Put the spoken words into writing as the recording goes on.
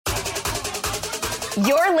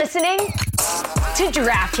You're listening to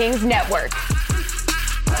DraftKings Network.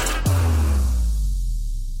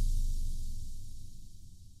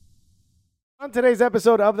 On today's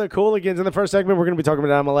episode of the Cooligans, in the first segment, we're going to be talking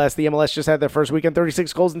about MLS. The MLS just had their first weekend,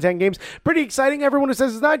 36 goals in 10 games. Pretty exciting. Everyone who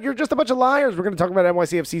says it's not, you're just a bunch of liars. We're going to talk about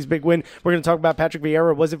NYCFC's big win. We're going to talk about Patrick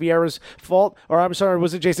Vieira. Was it Vieira's fault? Or I'm sorry,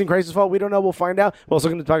 was it Jason Kreis's fault? We don't know. We'll find out. We're also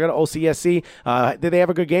going to talk about OCSC. Did they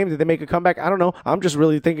have a good game? Did they make a comeback? I don't know. I'm just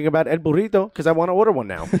really thinking about El Burrito because I want to order one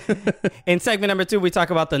now. In segment number 2, we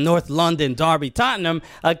talk about the North London derby. Tottenham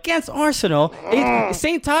against Arsenal. It's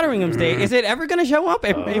St. Totteringham's Day. Is it ever going to show up?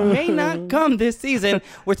 It may not come this season.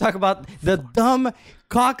 We're talking about the dumb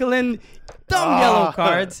yellow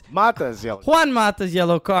cards. Mata's yellow. Juan Mata's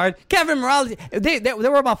yellow card. Kevin Morales. There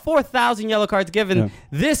were about 4,000 yellow cards given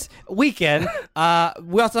this weekend. We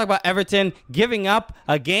also talk about Everton giving up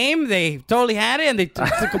a game. They totally had it, and they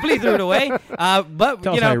completely threw it away. But,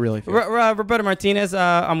 Tell us how you really feel. Roberto Martinez,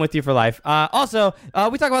 I'm with you for life. Also,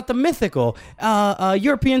 we talk about the mythical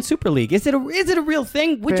European Super League. Is it a real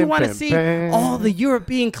thing? Would you want to see all the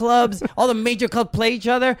European clubs, all the major clubs play each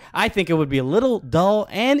other? I think it would be a little dull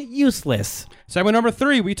and useless. Segment number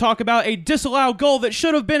 3, we talk about a disallowed goal that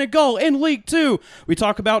should have been a goal in League 2. We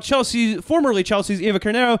talk about formerly Chelsea's Eva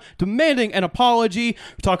Carneiro demanding an apology.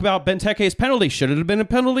 We talk about Benteke's penalty. Should it have been a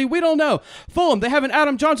penalty? We don't know. Fulham, they have an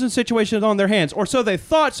Adam Johnson situation on their hands, or so they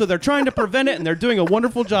thought, so they're trying to prevent it, and they're doing a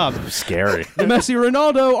wonderful job. Scary. The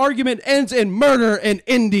Messi-Ronaldo argument ends in murder in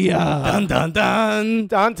India. Dun, dun, dun.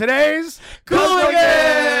 On today's Cooligans!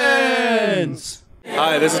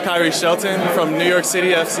 Hi, this is Kyrie Shelton from New York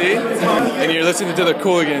City FC, and you're listening to the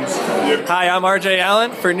Cooligans. Hi, I'm RJ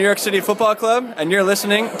Allen for New York City Football Club, and you're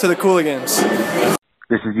listening to the Cooligans.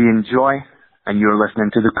 This is Ian Joy, and you're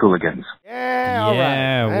listening to the Cooligans. Yeah, all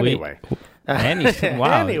right. Anyway.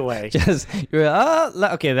 Wow. Anyway.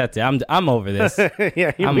 Okay, that's it. I'm over this.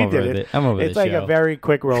 Yeah, I'm we over did it. I'm over It's this like show. a very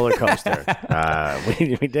quick roller coaster.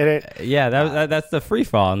 We did it. Yeah, that's the free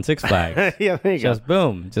fall in Six Flags. Yeah, there you Just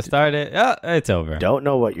boom, just started. Oh, it's over. Don't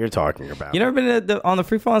know what you're talking about. You never been on the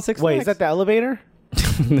free fall in Six Flags? Wait, is that the elevator?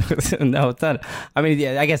 No, it's not. I mean,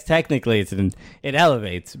 yeah, I guess technically it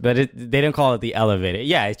elevates, but they don't call it the elevator.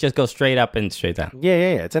 Yeah, it just goes straight up and straight down.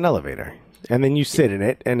 Yeah. It's an elevator. And then you sit in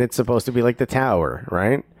it, and it's supposed to be like the tower,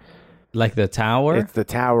 right? Like the tower? It's the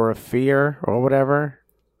Tower of Fear or whatever.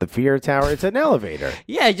 The Fear Tower. It's an elevator.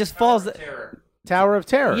 Yeah, it just falls. Tower of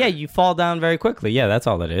Terror. Yeah, you fall down very quickly. Yeah, that's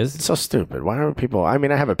all it is. It's so stupid. Why don't people... I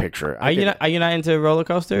mean, I have a picture. Are you not into roller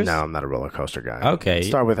coasters? No, I'm not a roller coaster guy. Okay. To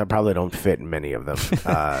start with, I probably don't fit in many of them.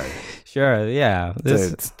 Sure, yeah.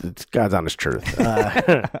 It's God's honest truth.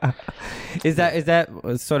 Is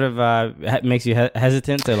that sort of makes you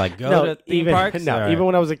hesitant to like go to theme parks? No, even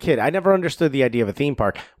when I was a kid, I never understood the idea of a theme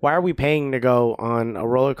park. Why are we paying to go on a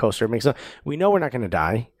roller coaster? We know we're not going to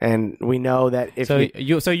die, and we know that if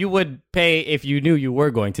so you would pay if you knew you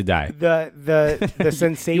were going to die. The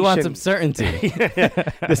sensation You want some certainty.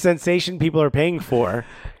 The sensation people are paying for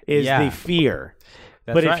is the fear.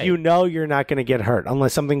 But if you know you're not going to get hurt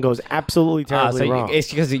unless something goes absolutely terribly wrong. It's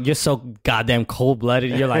because you're so goddamn cold-blooded.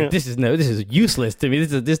 You're like, this is useless to me.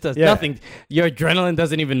 This does nothing. Your adrenaline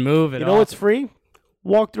doesn't even move at all. You know what's free?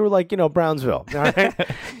 Walk through Brownsville. All right?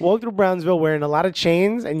 Walk through Brownsville wearing a lot of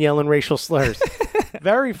chains and yelling racial slurs.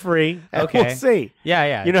 Very free. Okay. We'll see.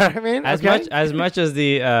 Yeah. You know what I mean? As much as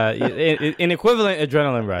the an equivalent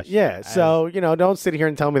adrenaline rush. Yeah. So, don't sit here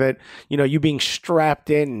and tell me that, you being strapped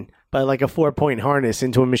in by like a 4-point harness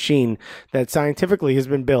into a machine that scientifically has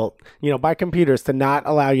been built, by computers to not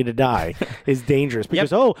allow you to die is dangerous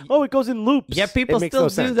because, it goes in loops. Yeah, people still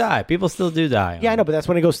do die. People still do die. Yeah, I know, but that's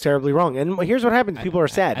when it goes terribly wrong. And here's what happens. People are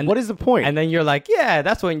sad. And what is the point? And then you're like, yeah,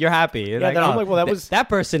 that's when you're happy. You're then I'm like, well, that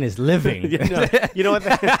person is living. You know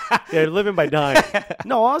what? They're living by dying.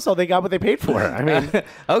 No, also, they got what they paid for. I mean.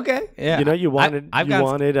 Okay, yeah. I've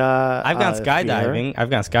gone skydiving. I've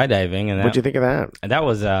gone skydiving. And what'd you think of that? And that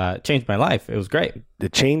was... changed my life. It was great.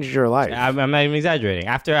 It changed your life. I'm not even exaggerating.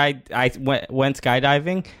 After I went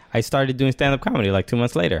skydiving, I started doing stand-up comedy like 2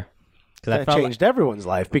 months later. That changed everyone's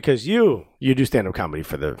life because you do stand-up comedy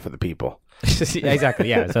for the people. Exactly,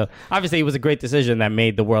 yeah. So obviously it was a great decision that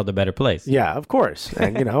made the world a better place. Yeah, of course.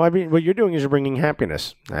 And, what you're doing is you're bringing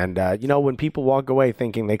happiness. And, when people walk away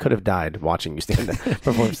thinking they could have died watching you stand up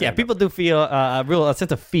perform stand-up. Yeah, people do feel a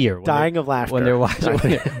sense of fear. Dying of laughter. When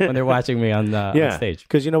they're watching me on stage.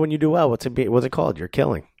 Because, when you do well, what's it called? You're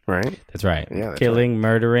killing. Right? That's right. Yeah, that's killing, right.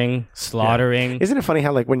 Murdering, slaughtering. Yeah. Isn't it funny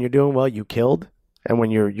how, like, when you're doing well, you killed? And when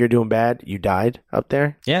you're doing bad, you died up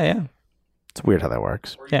there? Yeah. It's weird how that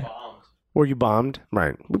works. Yeah. Were you bombed?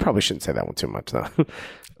 Right. We probably shouldn't say that one too much, though.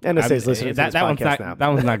 NSA's listening to this podcast now. That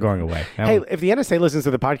one's not going away. Hey, if the NSA listens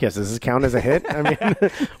to the podcast, does this count as a hit? I mean,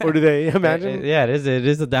 or do they imagine? Yeah, it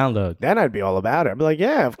is a download. Then I'd be all about it. I'd be like,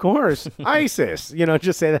 yeah, of course. ISIS.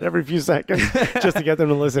 Just say that every few seconds just to get them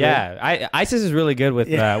to listen. Yeah, ISIS is really good with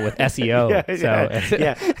SEO.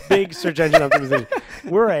 Yeah. Big search engine optimization.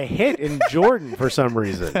 We're a hit in Jordan for some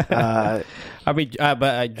reason. But Jordan.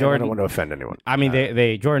 I don't want to offend anyone. I mean,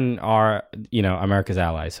 they Jordan are America's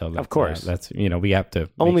allies, so of course that's we have to.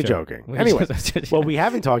 Only joking. Anyway, what we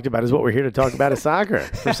haven't talked about is what we're here to talk about is soccer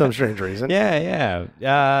for some strange reason.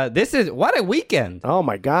 Yeah. This is what a weekend. Oh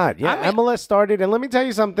my God! Yeah, MLS started, and let me tell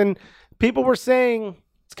you something. People were saying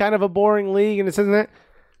it's kind of a boring league, and it says that.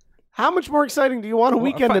 How much more exciting do you want a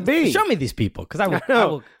weekend to be? Show me these people, because I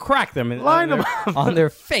will crack them on their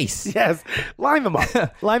face. Yes, line them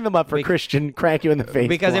up. Line them up for Christian crack you in the face.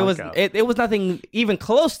 Because it was nothing even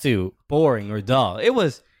close to boring or dull. It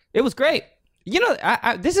was great.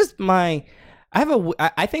 This is my.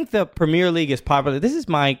 I think the Premier League is popular. This is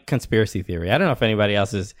my conspiracy theory. I don't know if anybody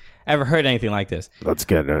else has ever heard anything like this. Let's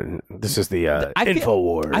get this is the info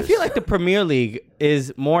wars. I feel like the Premier League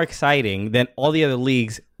is more exciting than all the other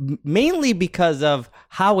leagues, mainly because of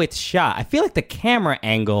how it's shot. I feel like the camera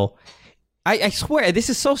angle. I swear this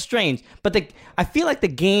is so strange, but I feel like the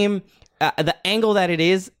game, the angle that it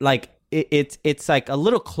is, like it's like a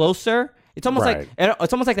little closer. It's almost like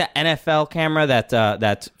that NFL camera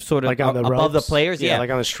that's sort of like on the above ropes? The players. Yeah, like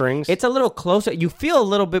on the strings. It's a little closer. You feel a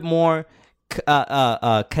little bit more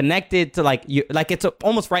connected to like it's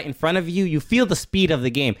almost right in front of you. You feel the speed of the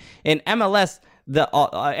game. In MLS,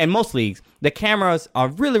 and most leagues, the cameras are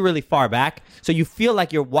really, really far back, so you feel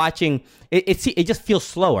like you're watching. It just feels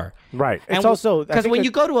slower. Right. And it's also because when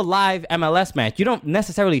you go to a live MLS match, you don't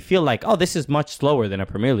necessarily feel like, oh, this is much slower than a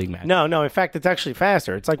Premier League match. No. In fact, it's actually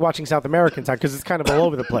faster. It's like watching South American soccer because it's kind of all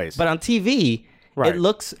over the place. But on TV, it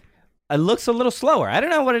looks a little slower. I don't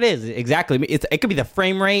know what it is exactly. It could be the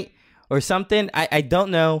frame rate or something. I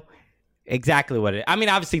don't know exactly what it is. I mean,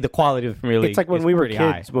 obviously, the quality of the Premier League. It's like when we were kids.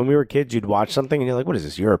 High. When we were kids, you'd watch something and you're like, "What is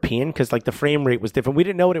this, European?" Because like the frame rate was different. We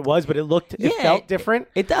didn't know what it was, but it felt different.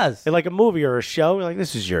 It does. Like a movie or a show, you're like,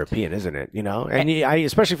 "This is European, isn't it?" And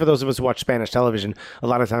especially for those of us who watch Spanish television, a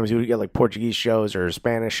lot of times you would get like Portuguese shows or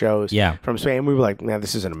Spanish shows. From Spain. We were like, "Nah,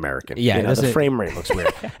 this isn't American." Yeah, the frame rate looks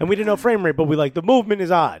weird, and we didn't know frame rate, but we like the movement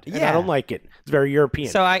is odd. And I don't like it. It's very European.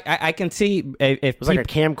 So I can see if it was like a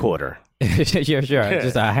camcorder. Sure.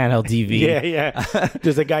 Just a handheld TV. Yeah.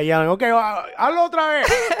 There's a guy yelling, okay, hazlo otra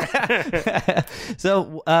vez.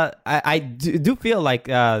 So I do feel like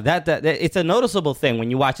that it's a noticeable thing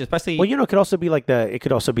when you watch, especially. Well, it could also be like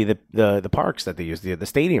the parks that they use, the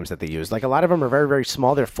stadiums that they use. Like a lot of them are very, very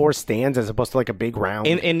small. They're 4 stands as opposed to like a big round.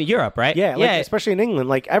 In Europe, right? Yeah, especially in England,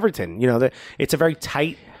 like Everton. It's a very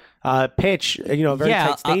tight pitch, very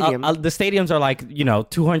tight stadium. The stadiums are like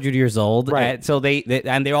 200 years old, right? So they've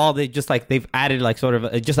added like sort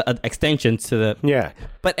of just extensions to the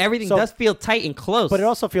But everything does feel tight and close. But it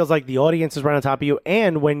also feels like the audience is right on top of you,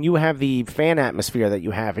 and when you have the fan atmosphere that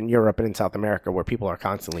you have in Europe and in South America, where people are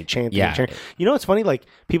constantly chanting, and cheering. It's funny. Like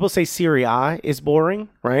people say Serie A is boring,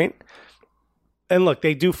 right? And look,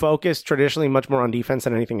 they do focus traditionally much more on defense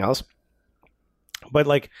than anything else. But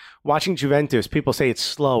like watching Juventus, people say it's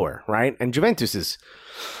slower, right? And Juventus is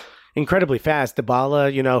incredibly fast.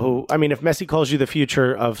 Dybala, if Messi calls you the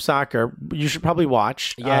future of soccer, you should probably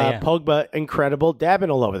watch. Pogba, incredible, dabbing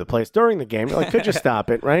all over the place during the game. Like, could you stop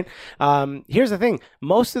it, right? Here's the thing.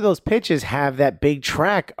 Most of those pitches have that big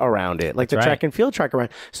track around it, like the track and field track around.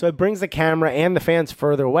 So it brings the camera and the fans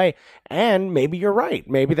further away. And maybe you're right.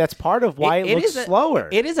 Maybe that's part of why it looks slower.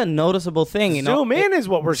 It is a noticeable thing. Zoom in is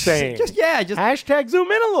what we're saying. Just hashtag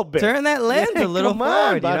zoom in a little bit. Turn that lens a little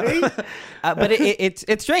forward, buddy. But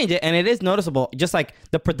it's strange, and it is noticeable. Just like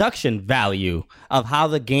the production value of how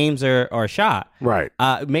the games are shot, right?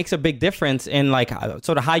 Makes a big difference in like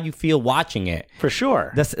sort of how you feel watching it. For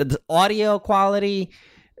sure, the audio quality.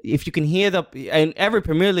 If you can hear in every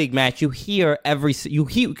Premier League match, you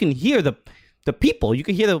can hear the people. You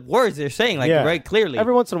can hear the words they're saying very clearly.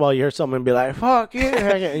 Every once in a while, you hear someone be like, "Fuck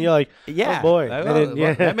yeah," and you're like, "Oh boy,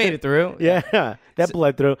 that made it through." Yeah, that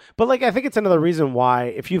bled through. But like, I think it's another reason why,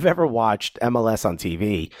 if you've ever watched MLS on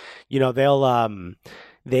TV,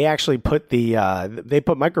 they actually put they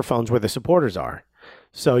put microphones where the supporters are.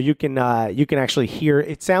 So you can actually hear.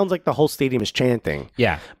 It sounds like the whole stadium is chanting.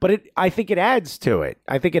 Yeah. But I think it adds to it.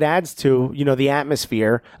 I think it adds to the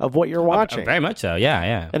atmosphere of what you're watching. Very much so.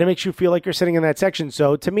 Yeah. And it makes you feel like you're sitting in that section.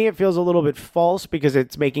 So to me, it feels a little bit false because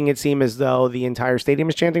it's making it seem as though the entire stadium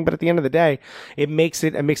is chanting. But at the end of the day, it makes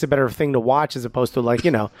a better thing to watch as opposed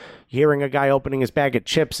to hearing a guy opening his bag of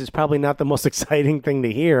chips is probably not the most exciting thing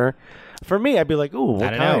to hear. For me, I'd be like, ooh, what I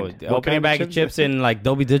don't kind? know. What Opening a kind bag of chips in like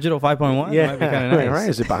Dolby Digital 5.1 Yeah, might be kind of nice. right.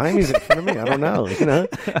 Is it behind me? Is it in front of me? I don't know.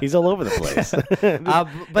 He's all over the place.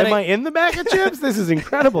 But Am I in the bag of chips? This is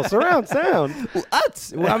incredible. Surround sound.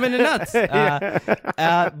 Nuts. I'm in the nuts.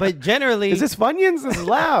 But generally, Is this Funyuns? This is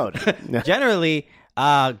loud. generally,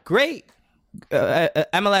 great.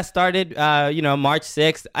 MLS started, March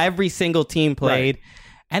 6th. Every single team played. Right.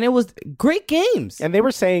 And it was great games. And they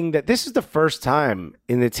were saying that this is the first time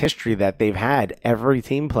in its history that they've had every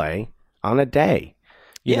team play on a day.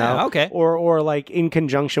 You know? Okay. Or like in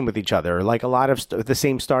conjunction with each other, like a lot of the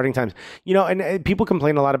same starting times. And people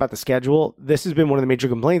complain a lot about the schedule. This has been one of the major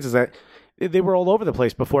complaints is that they were all over the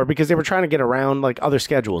place before because they were trying to get around like other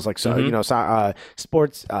schedules, like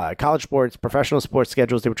sports, college sports, professional sports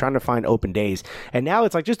schedules. They were trying to find open days, and now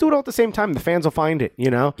it's like just do it all at the same time. The fans will find it,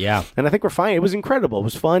 Yeah. And I think we're fine. It was incredible. It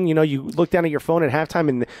was fun. You look down at your phone at halftime,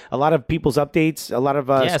 and a lot of people's updates, a lot of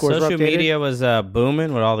scores were social updated. Media was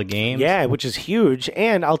booming with all the games. Yeah, which is huge.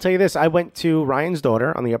 And I'll tell you this: I went to Ryan's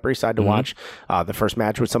daughter on the Upper East Side to watch the first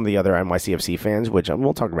match with some of the other NYCFC fans, which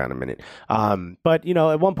we'll talk about in a minute. But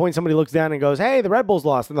at one point, somebody looks down and goes, "Hey, the Red Bulls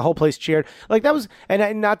lost," and the whole place cheered. Like that was,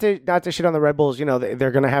 and not to shit on the Red Bulls. They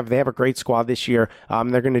have a great squad this year.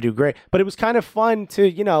 They're gonna do great. But it was kind of fun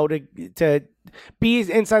to be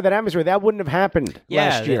inside that atmosphere. That wouldn't have happened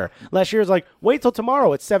last year. Last year was like, wait till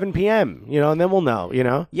tomorrow at 7 p.m. And then we'll know.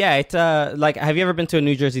 Yeah, it's like, have you ever been to a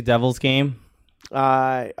New Jersey Devils game?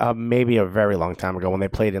 Maybe a very long time ago when they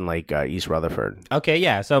played in like East Rutherford. Okay,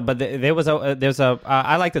 yeah. So, but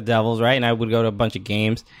I like the Devils, right? And I would go to a bunch of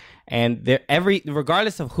games, and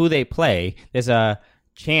regardless of who they play, there's a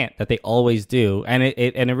chant that they always do, and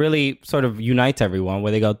it really sort of unites everyone.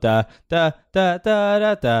 Where they go da da da da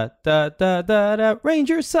da da da da da da.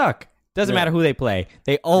 Rangers suck. Doesn't matter who they play.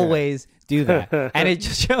 They always do that, and it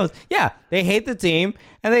just shows. Yeah, they hate the team,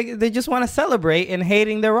 and they just want to celebrate in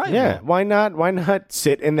hating their rival. Yeah, why not? Why not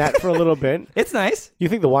sit in that for a little bit? It's nice. You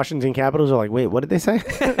think the Washington Capitals are like, wait, what did they say?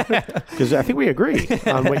 Because I think we agree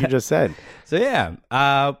on what you just said. So yeah,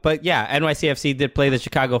 but yeah, NYCFC did play the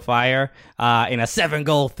Chicago Fire in a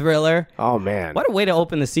 7-goal thriller. Oh man, what a way to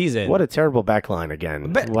open the season! What a terrible backline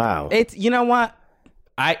again. But wow, it's what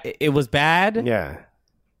it was bad. Yeah.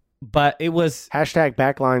 But it was hashtag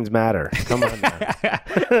backlines matter. Come on, now.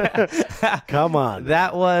 Come on.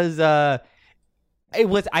 That was it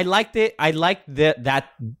was. I liked it. I liked that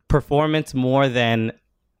performance more than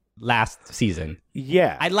last season.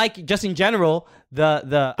 Yeah, I like just in general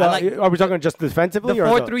the. Are we talking just defensively? The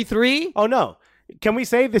 4-3-3? Oh no. Can we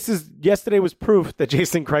say yesterday was proof that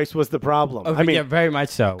Jason Christ was the problem? I mean, yeah, very much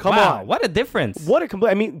so. Come on. What a difference. What a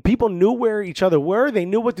complete. I mean, people knew where each other were. They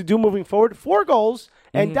knew what to do moving forward. 4 goals,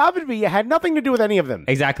 and David Villa had nothing to do with any of them.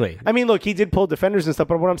 Exactly. I mean, look, he did pull defenders and stuff,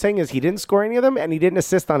 but what I'm saying is he didn't score any of them, and he didn't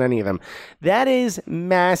assist on any of them. That is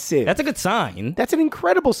massive. That's a good sign. That's an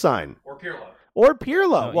incredible sign. Or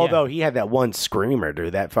Pirlo. Well, though, he had that one screamer,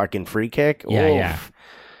 dude, that fucking free kick. Yeah.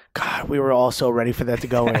 God, we were all so ready for that to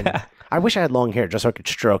go in. I wish I had long hair just so I could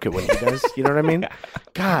stroke it when he does. You know what I mean?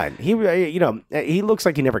 God, he looks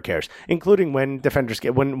like he never cares, including when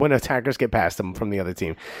when attackers get past him from the other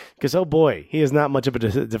team. Because oh boy, he is not much of a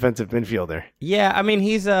defensive midfielder. Yeah, I mean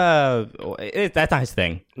that's not his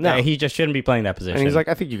thing. No, he just shouldn't be playing that position. And he's like,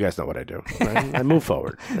 I think you guys know what I do. I move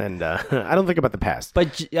forward, and I don't think about the past.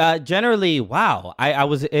 But generally, wow,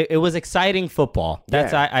 it was exciting football.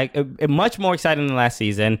 That's much more exciting than last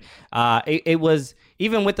season. It was.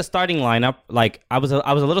 Even with the starting lineup, like I was a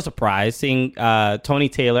little surprised seeing Tony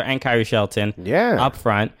Taylor and Kyrie Shelton up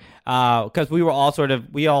front because we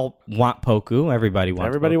all want Poku. Everybody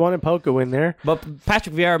wanted Poku in there. But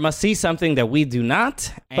Patrick Vieira must see something that we do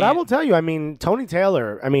not. But I will tell you, I mean, Tony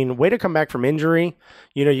Taylor, way to come back from injury.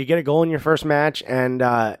 You get a goal in your first match, and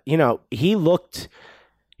he looked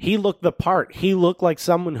the part. He looked like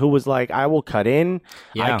someone who was like, I will cut in.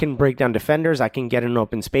 Yeah. I can break down defenders. I can get in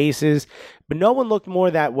open spaces. But no one looked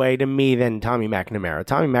more that way to me than Tommy McNamara.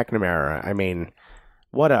 Tommy McNamara,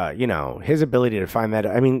 his ability to find that.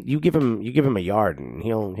 I mean, you give him a yard and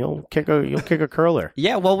he'll kick a curler.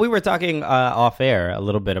 Yeah, well, we were talking off air a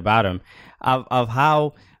little bit about him, of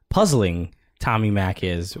how puzzling Tommy Mac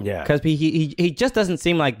is. Yeah. Because he just doesn't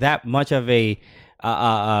seem like that much of a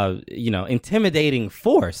intimidating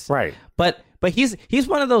force. Right. But But he's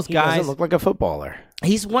one of those He guys. doesn't look like a footballer.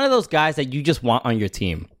 He's one of those guys that you just want on your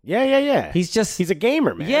team. Yeah. He's a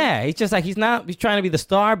gamer, man. Yeah, he's just like he's trying to be the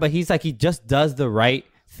star, but he's like he just does the right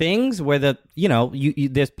things where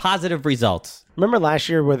there's positive results. Remember last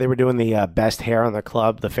year where they were doing the best hair on the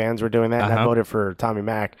club? The fans were doing that, and I voted for Tommy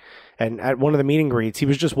Mack. And at one of the meet and greets, he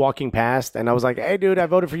was just walking past, and I was like, "Hey, dude, I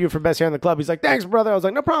voted for you for best hair in the club." He's like, "Thanks, brother." I was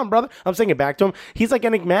like, "No problem, brother." I'm saying it back to him. He's like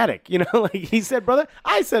enigmatic, like he said, "Brother,"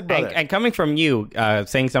 I said, "Brother." And coming from you,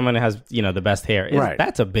 saying someone has the best hair, Right.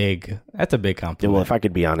 that's a big compliment. Well, if I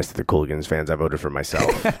could be honest to the Cooligans fans, I voted for myself.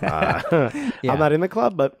 I'm not in the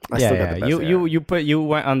club, but I still got the best hair. You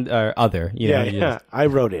went on other. Yeah. I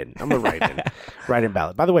wrote in. I'm a write-in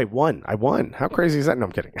ballot. By the way, I won. How crazy is that? No,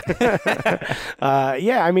 I'm kidding.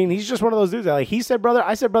 I mean, he's just one of those dudes that, like, he said brother,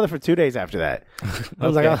 I said brother for 2 days after that. I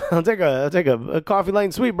was like, I'll take a coffee light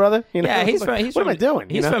and sweet, brother. Yeah, he's like, from. what am I doing?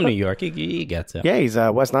 He's from New York. He gets it. Yeah, he's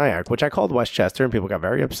West Nyack, which I called Westchester, and people got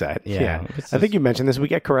very upset. Yeah. I think you mentioned this. We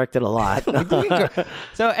get corrected a lot.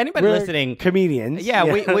 So anybody We're listening, comedians. Yeah,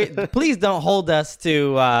 we please don't hold us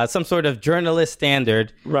to some sort of journalist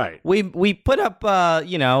standard. Right. We put up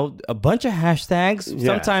a bunch of hashtags. Yeah.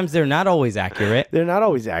 Sometimes they're not always accurate. They're not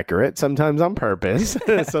always accurate. Sometimes on purpose.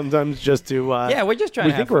 Sometimes just to. Yeah, we're just trying.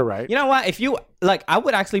 We think we're right. You know what? If you I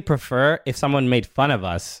would actually prefer if someone made fun of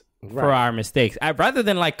us. Right. For our mistakes, rather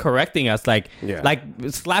than correcting us, like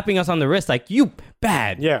slapping us on the wrist, like you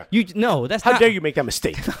bad. Yeah. That's How not, dare you make that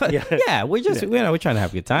mistake? Yeah, we're just we're trying to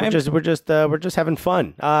have a good time. We're just having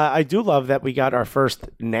fun. I do love that we got our first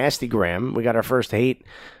nasty gram. We got our first hate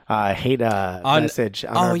message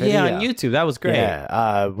on our video. On YouTube. That was great.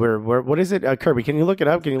 Yeah. We're what is it, Kirby? Can you look it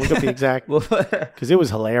up? Can you look up the exact? Because it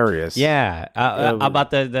was hilarious. Yeah.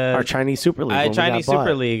 About the our Chinese Super League. Chinese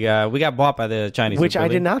Super League. We got bought by the Chinese Which Super I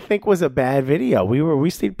League. did not think was a bad video. We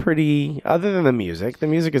stayed pretty. Other than the music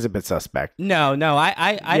is a bit suspect. No,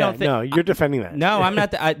 I don't think. No, you're defending that. No, I'm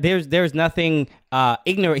not. There's nothing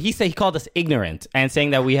ignorant. He called us ignorant and saying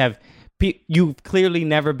that we have. You've clearly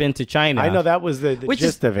never been to China. I know that was the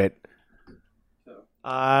gist of it.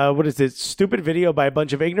 What is it? Stupid video by a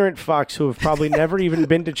bunch of ignorant fucks who have probably never even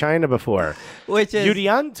been to China before. Which is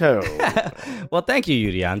Yudianto. Well, thank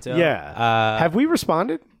you, Yudianto. Yeah. Have we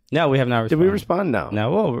responded? No, we have not responded. Did we respond? No.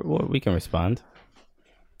 No. Well, we can respond.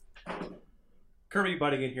 Kirby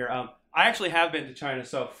butting in here. I actually have been to China,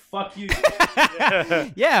 so fuck you.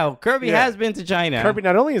 Yeah, Kirby has been to China. Kirby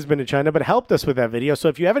not only has been to China, but helped us with that video. So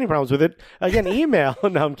if you have any problems with it, again, email.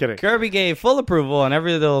 No, I'm kidding. Kirby gave full approval on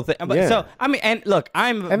every little thing. But, So, I mean, and look,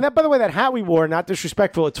 And that, by the way, that hat we wore, not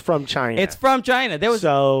disrespectful, it's from China. It's from China. There was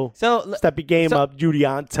So step your game up,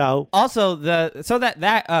 Yudianto. Also,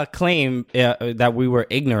 that claim that we were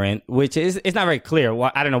ignorant, which it's not very clear.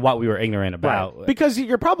 I don't know what we were ignorant about. Right. Because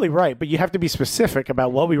you're probably right, but you have to be specific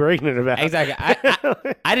about what we were ignorant about. Exactly.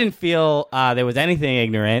 I didn't feel there was anything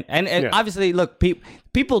ignorant, and obviously, look,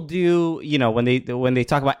 people do, when they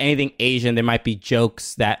talk about anything Asian, there might be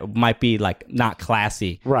jokes that might be not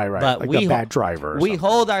classy. Right. But like a bad driver. We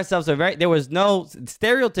hold ourselves there was no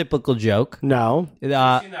stereotypical joke. No.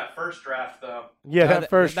 I've seen that first draft though. Yeah, that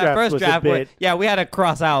first draft was a bit. We had to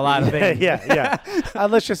cross out a lot of things. Yeah.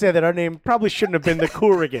 Let's just say that our name probably shouldn't have been the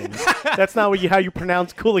Cooligans. That's not how you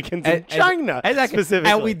pronounce Cooligans in China, specifically.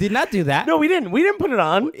 And we did not do that. No, we didn't. We didn't put it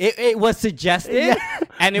on. It was suggested,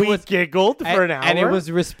 and we giggled for an hour, and it was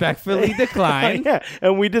respectfully declined.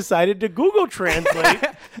 And we decided to Google Translate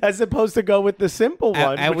as opposed to go with the simple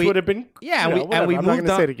one, which would have been. Yeah, we I'm not moved going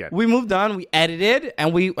to say it again. We moved on. We edited,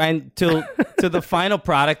 and we went to the final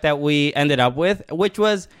product that we ended up with, which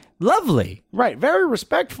was lovely. Right, very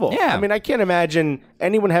respectful. Yeah. I mean, I can't imagine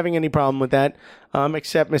anyone having any problem with that,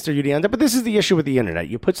 except Mr. Yudianta. But this is the issue with the internet.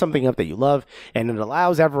 You put something up that you love, and it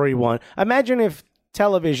allows everyone. Imagine if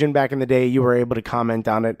television back in the day, you were able to comment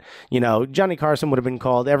on it. Johnny Carson would have been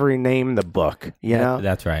called every name in the book.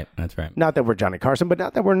 That's right. Not that we're Johnny Carson, but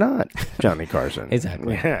not that we're not Johnny Carson.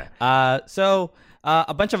 Exactly. Yeah. So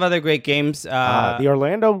a bunch of other great games. The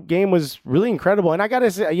Orlando game was really incredible, and I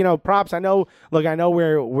gotta say, props. I know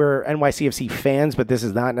we're NYCFC fans, but this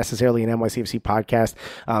is not necessarily an NYCFC podcast.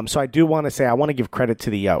 So I do want to say I want to give credit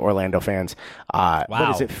to the Orlando fans. Wow.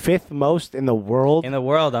 What is it? 5th most in the world.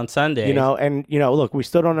 On Sunday. Look, we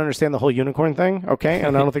still don't understand the whole unicorn thing. Okay,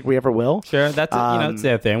 and I don't think we ever will. Sure, that's it's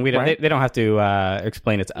their thing. We don't. Right? They don't have to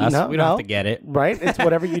explain it to us. We don't have to get it. Right? It's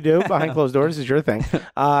whatever you do behind closed doors is your thing.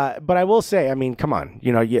 But I will say, I mean, come on.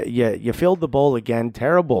 You filled the bowl again.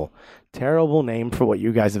 Terrible name for what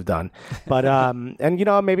you guys have done. But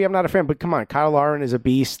and maybe I'm not a fan, but come on, Kyle Lauren is a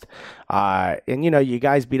beast. And, you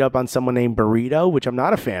guys beat up on someone named Burrito, which I'm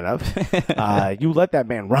not a fan of. You let that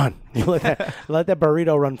man run. You let that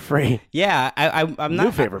Burrito run free. Yeah, I'm not.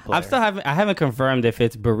 New favorite player. I haven't confirmed if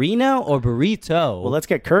it's Burrito or Burrito. Well, let's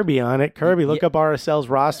get Kirby on it. Kirby, look up RSL's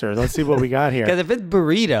roster. Let's see what we got here. Because if it's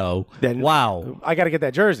Burrito, then wow. I got to get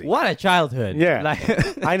that jersey. What a childhood. Yeah.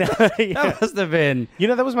 I know. That must have been.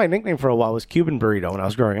 That was my nickname for a while, was Cuban Burrito when I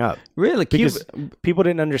was growing up. Really? Because people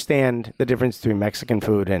didn't understand the difference between Mexican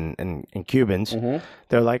food and Cubans. Mm-hmm.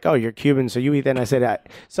 They're like, oh, you're Cuban, so you eat that. And I said,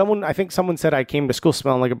 I think someone said I came to school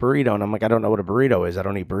smelling like a burrito, and I'm like, I don't know what a burrito is. I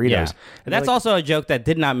don't eat burritos. Yeah. And that's also a joke that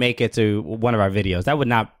did not make it to one of our videos. That would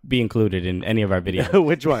not be included in any of our videos.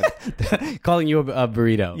 Which one? Calling you a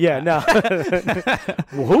burrito. Yeah, no.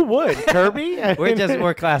 Who would? Kirby?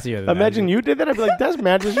 We're classier than imagine that. you did that. I'd be like, that's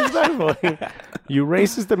mad disrespectful. You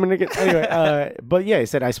racist Dominican. Anyway, but yeah, he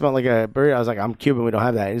said, I smell like a burrito. I was like, I'm Cuban. We don't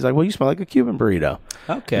have that. And he's like, well, you smell like a Cuban burrito.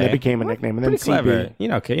 Okay. And it became a nickname. And then Pretty clever. You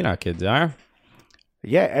know how kids are.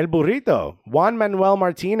 Yeah, El Burrito. Juan Manuel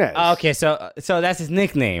Martinez. Okay, so that's his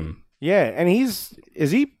nickname. Yeah, and is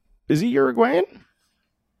he Uruguayan?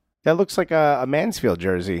 That looks like a Mansfield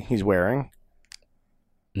jersey he's wearing.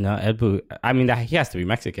 No, he has to be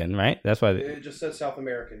Mexican, right? That's why. It just says South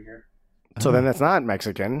American here. So then that's not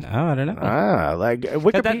Mexican. Oh, I don't know. Like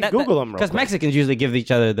Wikipedia, Google them real quick. Because Mexicans usually give each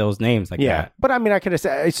other those names like that. But I mean, I could have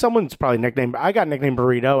said someone's probably nicknamed. I got nicknamed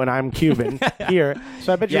Burrito, and I'm Cuban here.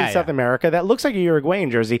 So I bet you in South America that looks like a Uruguayan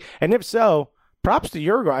jersey. And if so, props to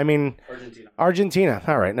Uruguay. I mean, Argentina.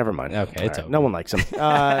 All right, never mind. Okay, it's right. over. No one likes him.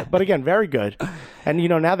 But again, very good. And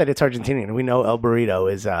now that it's Argentinian, we know El Burrito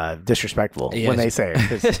is disrespectful when they say it.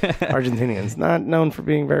 Because Argentinians not known for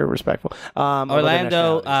being very respectful.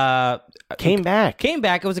 Orlando came back.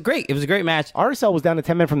 It was a great match. RSL was down to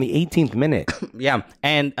 10 men from the 18th minute. Yeah,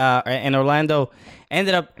 and Orlando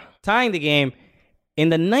ended up tying the game in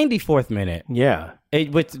the 94th minute. Yeah.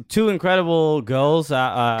 With two incredible goals.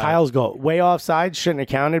 Kyle's goal. Way offside. Shouldn't have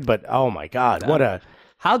counted, but oh my God. What a...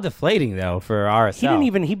 How deflating, though, for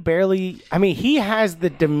RSL. He barely... I mean, he has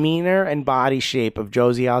the demeanor and body shape of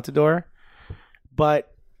Josie Altidore, but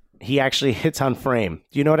he actually hits on frame.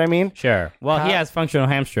 Do you know what I mean? Sure. Well, he has functional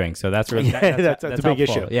hamstrings, so that's really that's a big helpful.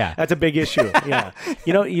 issue. Yeah, that's a big issue. Yeah.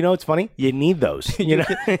 You know what's funny? You need those. You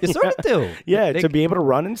sort of do. Yeah, to be able to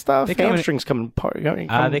run and stuff. Hamstrings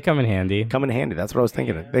they come in handy. Come in handy. That's what I was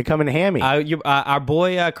thinking. They come in hammy. Our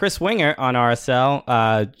boy Chris Winger on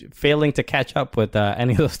RSL, failing to catch up with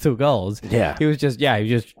any of those two goals. Yeah, he was just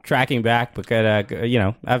tracking back, but You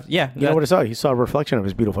know what I saw? He saw a reflection of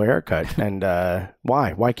his beautiful haircut, and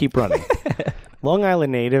why keep running? Long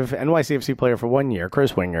Island native, NYCFC player for 1 year,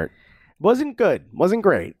 Chris Wingert. Wasn't good. Wasn't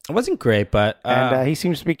great. It wasn't great, but... and he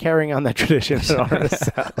seems to be carrying on that tradition.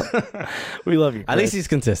 We love you, Chris. At least he's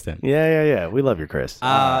consistent. Yeah. We love you, Chris.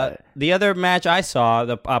 The other match I saw,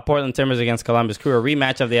 the Portland Timbers against Columbus Crew, a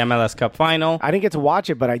rematch of the MLS Cup Final. I didn't get to watch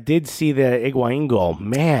it, but I did see the Higuain goal.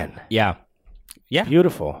 Man. Yeah.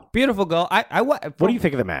 Beautiful goal. What do you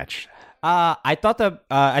think of the match? I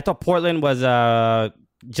thought Portland was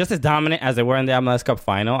just as dominant as they were in the MLS Cup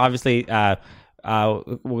Final. Obviously,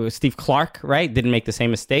 Steve Clark, right, didn't make the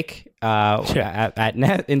same mistake at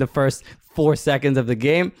net in the first 4 seconds of the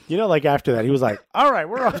game. Like after that, he was like, all right,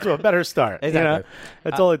 we're off to a better start. Exactly.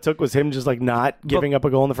 That's all it took was him just not giving up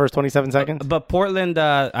a goal in the first 27 seconds. But Portland,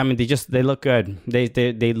 they look good.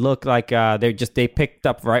 They look like they picked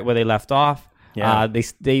up right where they left off. Yeah.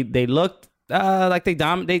 They looked like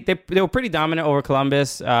they were pretty dominant over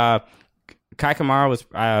Columbus. Kai Kamara was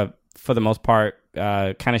for the most part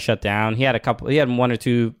kind of shut down. He had one or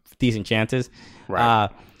two decent chances. Right.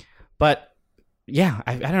 But yeah,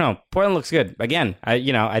 I don't know. Portland looks good. Again,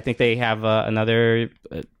 I think they have another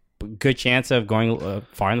good chance of going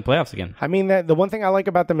far in the playoffs again. I mean, the one thing I like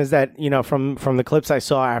about them is that, from the clips I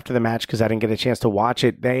saw after the match, because I didn't get a chance to watch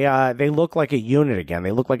it, they look like a unit again.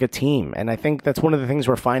 They look like a team. And I think that's one of the things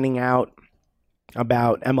we're finding out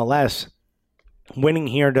about MLS. Winning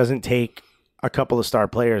here doesn't take a couple of star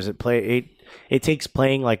players. It takes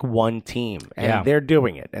playing like one team, and they're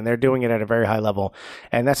doing it, and they're doing it at a very high level.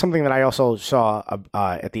 And that's something that I also saw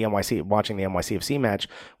at the watching the NYCFC match,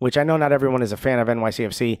 which I know not everyone is a fan of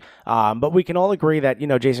NYCFC, but we can all agree that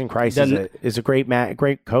Jason Kreis is a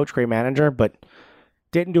great coach, great manager, but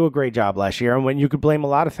didn't do a great job last year. And when you could blame a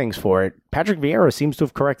lot of things for it, Patrick Vieira seems to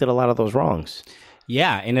have corrected a lot of those wrongs.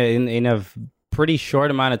 Yeah, in a pretty short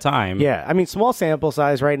amount of time. Yeah, I mean, small sample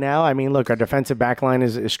size right now. I mean, look, our defensive back line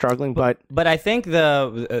is struggling, but I think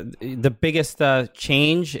the biggest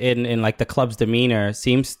change in like the club's demeanor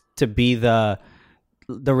seems to be the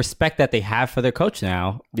the respect that they have for their coach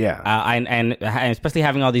now. Yeah. And especially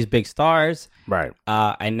having all these big stars. Right.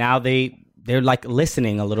 And now they're like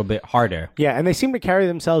listening a little bit harder. Yeah, and they seem to carry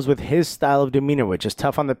themselves with his style of demeanor, which is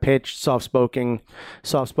tough on the pitch, soft-spoken.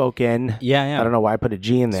 Yeah. I don't know why I put a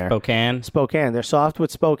G in there. Spokane. They're soft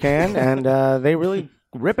with Spokane, and they really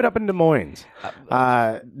rip it up in Des Moines.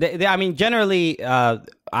 I mean, generally, after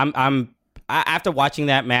watching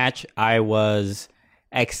that match, I was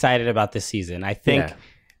excited about this season. I think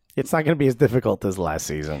it's not going to be as difficult as last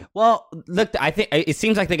season. Well, look, I think it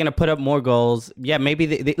seems like they're going to put up more goals. Yeah, maybe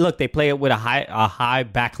they play it with a high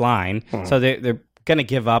back line, so they're going to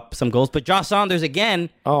give up some goals. But Josh Saunders again.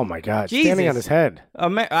 Oh my God, Jesus. standing on his head.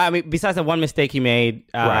 I mean, besides the one mistake he made,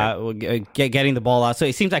 getting the ball out. So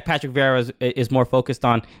it seems like Patrick Vieira is more focused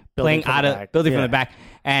on building from the back,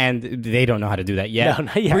 and they don't know how to do that yet. No,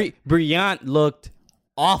 not yet. Brillant looked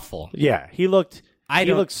awful. Yeah, he looked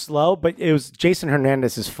slow, but it was Jason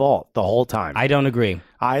Hernandez's fault the whole time. I don't agree.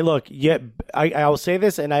 I will say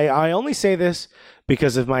this, and I only say this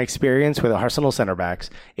because of my experience with Arsenal center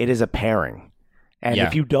backs. It is a pairing. And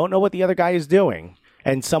if you don't know what the other guy is doing,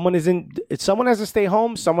 and someone has to stay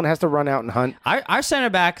home, someone has to run out and hunt. Our center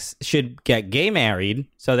backs should get gay married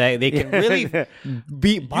so that they can really bond.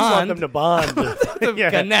 You want them to bond.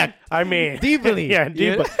 Connect. I mean, deeply. Yeah,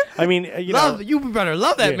 deeply. I mean, you better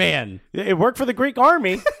love that man. It worked for the Greek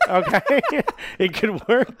army. Okay, it could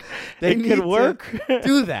work. They could work.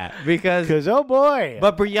 Do that because oh boy.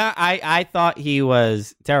 But Brillant, I thought he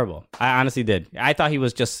was terrible. I honestly did. I thought he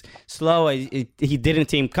was just slow. He didn't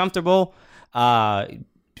seem comfortable.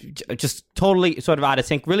 Just totally sort of out of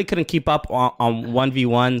sync. Really couldn't keep up on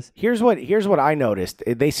 1v1s. Here's what I noticed.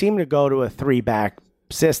 They seem to go to a 3-back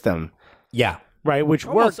system. Yeah. Right, which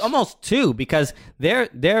works almost 2 because they're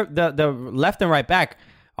the left and right back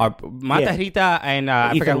are Matarrita and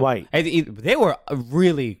Ethan White. They were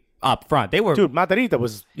really up front. They were Matarrita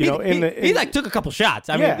was he took a couple shots.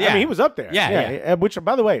 I mean, he was up there. Yeah. Which,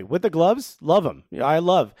 by the way, with the gloves, love him. I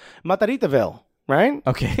love Mataritaville. Right?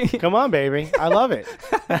 Okay. Come on, baby. I love it.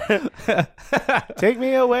 Take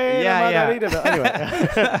me away. Anyway,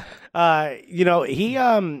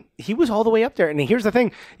 he was all the way up there. And here's the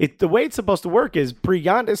thing. The way it's supposed to work is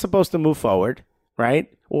Brillant is supposed to move forward,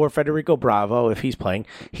 right? Or Federico Bravo, if he's playing.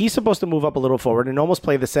 He's supposed to move up a little forward and almost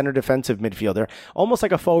play the center defensive midfielder, almost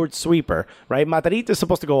like a forward sweeper, right? Matarita is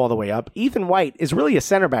supposed to go all the way up. Ethan White is really a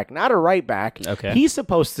center back, not a right back. Okay. He's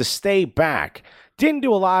supposed to stay back. Didn't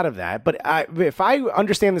do a lot of that, but if I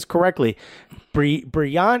understand this correctly,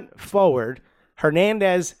 Brillant forward,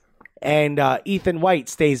 Hernandez and Ethan White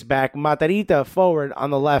stays back, Matarita forward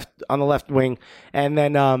on the left wing, and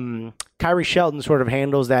then Kyrie Shelton sort of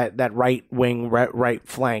handles that right wing, right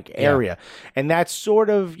flank area, and that's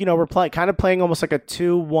sort of we're kind of playing almost like a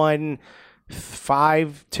 2-1-5-2.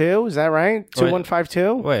 Is that right?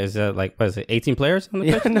 2-1-5-2. What is it like? What is it? 18 players on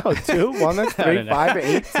the pitch? No, 2, 1, that's 3, 5,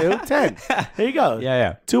 8, 2, 10. There you go.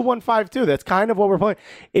 Yeah. 2-1-5-2. That's kind of what we're playing.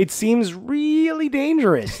 It seems really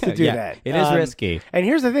dangerous to do that. It is risky. And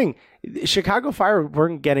here's the thing: Chicago Fire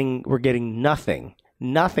we're getting nothing.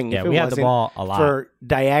 Nothing. Yeah, if it we had the wasn't ball a lot for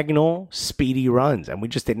diagonal, speedy runs, and we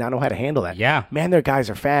just did not know how to handle that. Yeah, man, their guys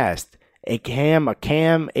are fast. A Cam,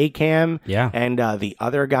 yeah, and the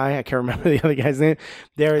other guy, I can't remember the other guy's name.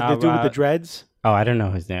 They're the dude with the dreads. Oh, I don't know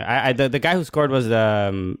his name. The guy who scored was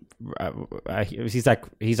he's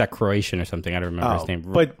like Croatian or something. I don't remember his name.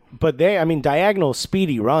 But diagonal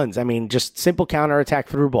speedy runs. I mean, just simple counterattack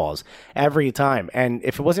through balls every time. And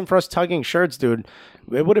if it wasn't for us tugging shirts, dude,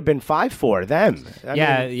 it would have been 5-4 them.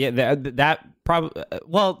 That probably.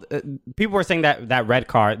 People were saying that red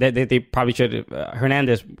card. They probably should.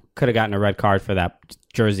 Hernandez could have gotten a red card for that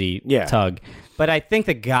jersey tug. But I think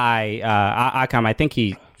the guy Akam, I think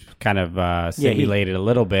he kind of simulated a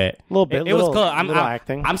little bit. A little bit. It was close.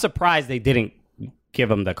 Acting. I'm surprised they didn't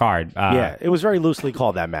give him the card. It was very loosely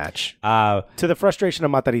called that match. To the frustration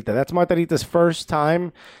of Matarita. That's Matarita's first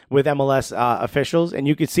time with MLS officials, and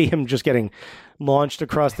you could see him just getting launched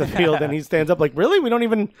across the field, and he stands up like, "Really? We don't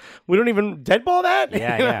even deadball that?"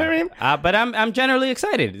 Yeah, you know what I mean? But I'm generally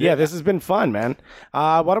excited. Yeah, this has been fun, man.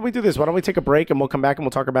 Why don't we do this? Why don't we take a break and we'll come back and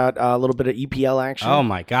we'll talk about a little bit of EPL action? Oh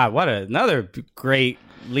my God, what another great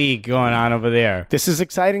league going on over there. This is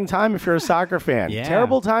exciting time if you're a soccer fan. Yeah.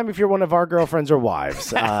 Terrible time if you're one of our girlfriends or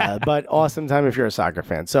wives. But awesome time if you're a soccer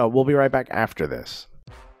fan. So we'll be right back after this.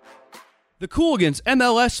 The Cooligans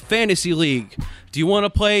MLS Fantasy League. Do you want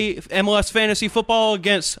to play MLS Fantasy Football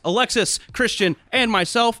against Alexis, Christian, and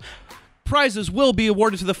myself? prizes will be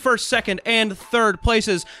awarded to the first, second, and third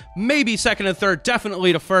places. Maybe second and third,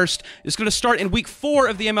 definitely to first. It's going to start in week 4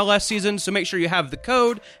 of the MLS season, so make sure you have the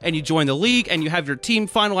code and you join the league and you have your team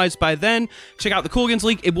finalized by then. Check out the Cooligans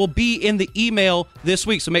League. It will be in the email this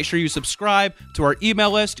week, so make sure you subscribe to our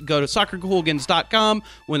email list. Go to soccercooligans.com.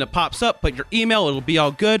 When it pops up, put your email. It'll be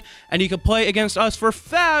all good, and you can play against us for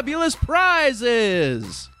fabulous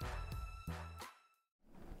prizes.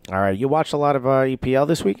 All right, you watched a lot of EPL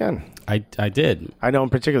this weekend? I did. I know in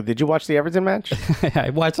particular. Did you watch the Everton match? I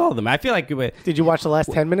watched all of them. I feel like... Did you watch the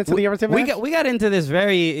last 10 minutes of the Everton match? We got into this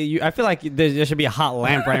I feel like there should be a hot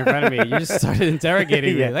lamp right in front of me. You just started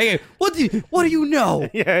interrogating me. Like, hey, what do you know?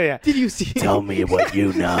 Yeah. Did you see? Tell me what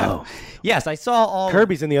you know. Yes, I saw all...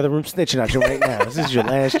 Kirby's in the other room snitching at you right now. This is your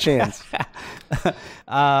last chance.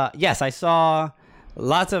 Yes, I saw...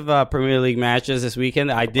 Lots of Premier League matches this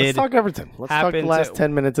weekend. Let's talk Everton. Let's talk the last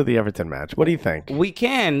 10 minutes of the Everton match. What do you think? We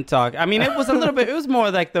can talk. I mean, it was a little bit. It was more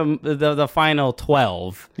like the final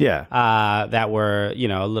 12. Yeah. That were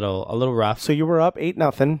a little rough. So you were up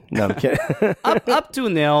 8-0. No, I'm kidding. up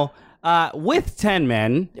 2-0 with 10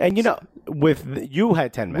 men. And you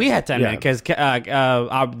had 10 men. We had 10 men because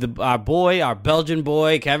our Belgian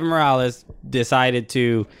boy Kevin Morales decided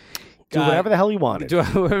to. Do whatever the hell he wanted. Do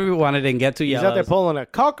whatever he wanted and get to yellows. He's out there pulling a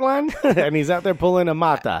Coquelin, and he's out there pulling a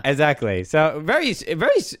Mata. Exactly. So very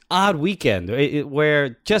odd weekend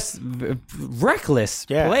where just reckless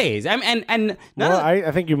plays.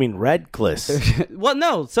 I think you mean reckless. Well,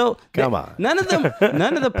 no. So come on. None of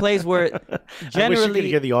the plays were generally. I wish you could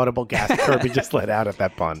hear the audible gasp Kirby just let out at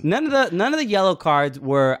that pun. None of the yellow cards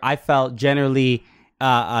were, I felt, generally.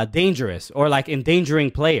 Dangerous or like endangering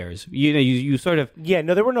players. You sort of... Yeah,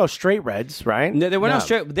 no, there were no straight reds, right? No, there were no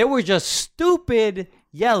straight... They were just stupid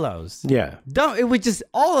yellows. Yeah. It was just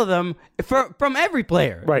all of them from every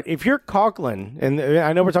player. Right. If you're Coquelin, and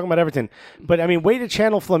I know we're talking about Everton, but I mean, way to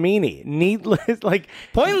channel Flamini. Needless, like...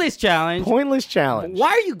 Pointless challenge. Why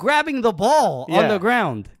are you grabbing the ball on the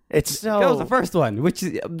ground? That was the first one, which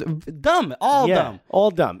is dumb. All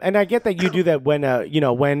dumb. And I get that you do that when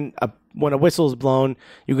when a whistle is blown,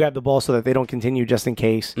 you grab the ball so that they don't continue just in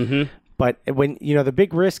case. Mm-hmm. But when the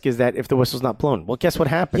big risk is that if the whistle's not blown, well, guess what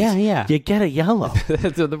happens? Yeah. You get a yellow.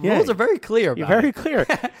 So the rules are very clear. Very clear.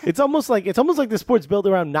 It's almost like the sport's built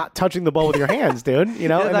around not touching the ball with your hands, dude.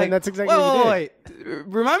 And that's exactly what you did. Wait.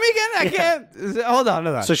 Remind me again. I can't. Hold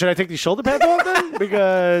on. So should I take these shoulder pads off then?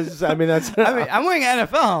 Because I'm wearing an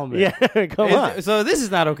NFL helmet. Yeah, come on. So this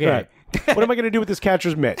is not okay. Right. What am I going to do with this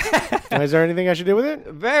catcher's mitt? Is there anything I should do with it?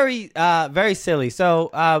 Very silly.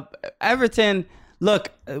 So Everton.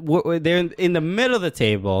 Look, they're in the middle of the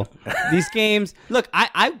table. These games. Look,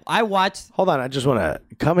 I watched. Hold on, I just want to.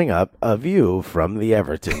 Coming up, a view from the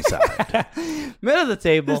Everton side. Middle of the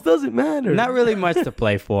table. This doesn't matter. Not really much to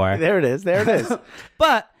play for. There it is.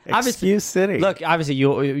 But Excuse City. Look, obviously,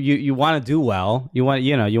 you want to do well. You want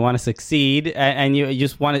to succeed, and you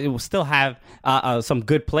just want to still have some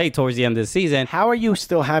good play towards the end of the season. How are you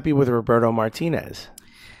still happy with Roberto Martinez?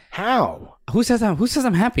 How? Who says I'm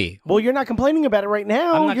happy? Well, you're not complaining about it right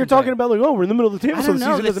now. You're talking about we're in the middle of the table, so the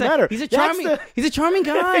season doesn't matter. He's a charming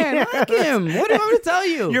guy. I like him. What do you want me to tell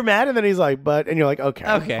you? You're mad, and then he's like, and you're like, okay.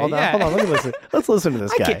 Hold on, let me listen. Let's listen to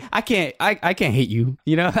this guy. I can't hate you.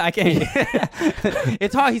 I can't.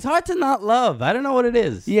 It's hard. He's hard to not love. I don't know what it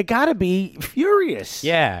is. You gotta be furious.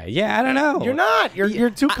 Yeah. I don't know. You're not. You're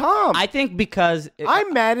too calm. I think because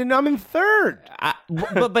I'm mad and I'm in third.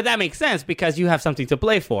 But that makes sense because you have something to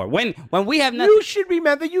play for. When we have nothing, you should be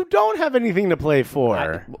mad that you don't have anything to play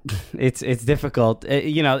for. It's difficult.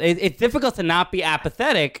 It's difficult to not be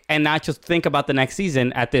apathetic and not just think about the next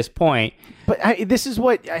season at this point. But this is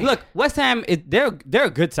what look. West Ham, they're a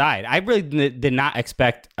good side. I really did not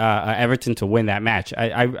expect Everton to win that match.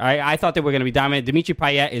 I thought they were going to be dominant. Dimitri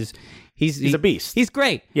Payet is. He's a beast. He's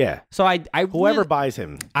great. Yeah. So whoever buys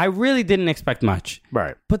him, I really didn't expect much.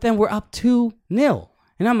 Right. But then we're up 2-0,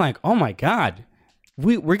 and I'm like, oh my god.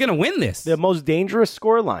 We're going to win this. The most dangerous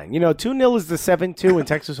scoreline. 2-0 is the 7-2 in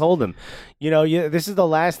Texas Hold'em. This is the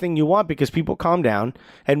last thing you want because people calm down,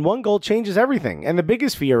 and one goal changes everything. And the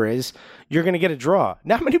biggest fear is you're going to get a draw.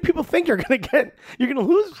 Not many people think you're going to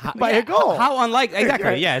lose by a goal. How unlikely?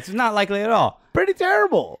 Exactly. Yeah, it's not likely at all. Pretty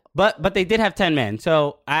terrible. But they did have 10 men.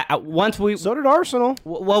 So once we so did Arsenal.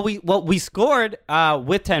 Well, we scored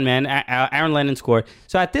with 10 men. Aaron Lennon scored.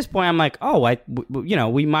 So at this point, I'm like,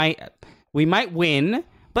 we might win,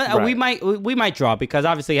 but right. we might draw because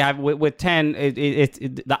obviously with 10,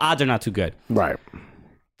 the odds are not too good. Right.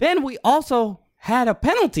 Then we also had a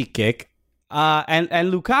penalty kick, and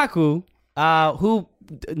Lukaku, who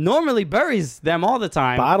normally buries them all the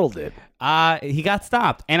time. Bottled it. He got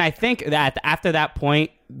stopped. And I think that after that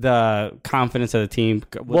point, the confidence of the team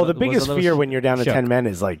was the biggest fear when you're down to shook. 10 men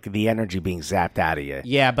is like the energy being zapped out of you.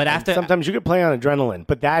 Yeah, but after sometimes you could play on adrenaline,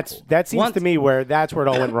 but that seems to me where that's where it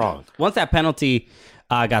all went wrong. Once that penalty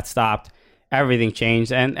got stopped, everything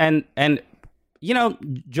changed. And you know,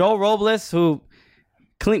 Joe Robles, who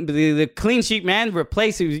the clean sheet man,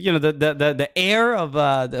 replaced the heir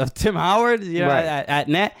of Tim Howard, Right. at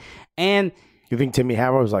net. And You think Timmy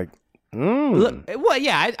Howard was like, look, well,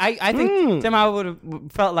 yeah, I think Tim Howard would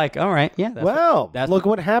have felt like, all right, yeah. Look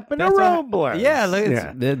what happened to Robles. Yeah, look,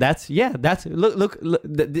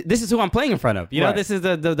 this is who I'm playing in front of. You know, Right. this is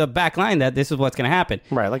the back line that this is what's going to happen.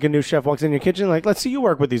 Right, like a new chef walks in your kitchen, like, let's see you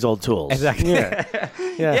work with these old tools. Exactly. Yeah.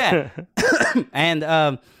 Yeah.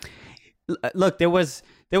 And look, there were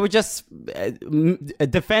just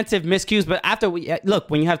defensive miscues, but after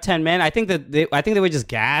when you have 10 men, I think they were just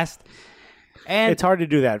gassed. And It's hard to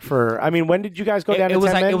do that when did you guys go down to 10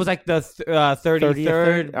 men? It was like the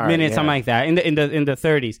 33rd All right, minute, yeah. something like that, in the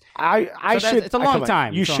 30s. It's a long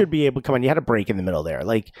time. You should be able. Come on, you had a break in the middle there.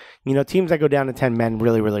 Like, teams that go down to 10 men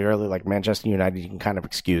really, really early, like Manchester United, you can kind of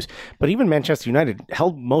excuse. But even Manchester United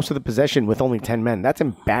held most of the possession with only 10 men. That's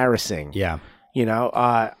embarrassing. Yeah.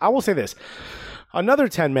 I will say this. Another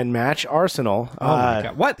 10-men match, Arsenal. Oh my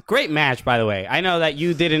God. What great match, by the way. I know that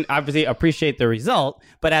you didn't obviously appreciate the result,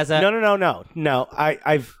 but as a No.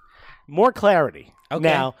 I've more clarity. Okay.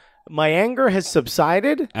 Now, my anger has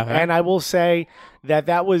subsided, and I will say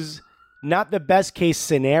that was not the best case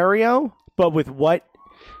scenario, but with what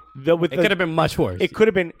it could have been much worse. It could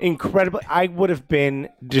have been incredible. I would have been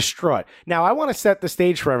distraught. Now, I want to set the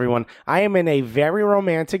stage for everyone. I am in a very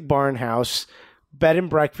romantic barn house bed and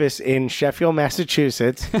breakfast in Sheffield,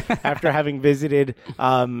 Massachusetts, after having visited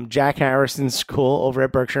Jack Harrison's school over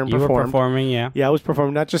at Berkshire and You performed. were performing, yeah. Yeah, I was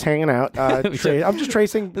performing, not just hanging out. I'm just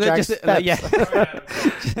tracing Jack's steps. Yeah.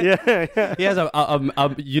 He has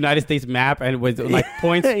a United States map and with like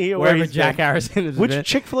points wherever Jack Harrison is. Which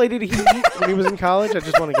Chick-fil-A did he eat when he was in college? I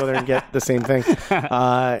just want to go there and get the same thing.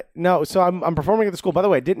 No, so I'm performing at the school. By the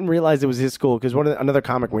way, I didn't realize it was his school because another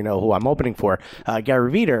comic we know who I'm opening for,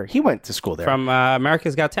 Gary Veeder, he went to school there. From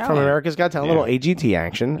America's Got Talent. From America's Got Talent, little AGT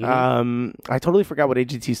action. Mm-hmm. I totally forgot what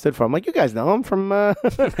AGT stood for. I'm like, you guys know I'm from, again,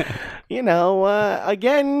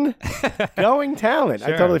 going talent.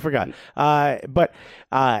 Sure. I totally forgot.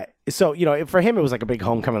 So, for him, it was like a big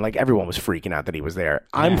homecoming. Like, everyone was freaking out that he was there.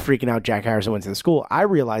 I'm freaking out. Jack Harrison went to the school. I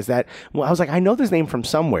realized that. Well, I was like, I know this name from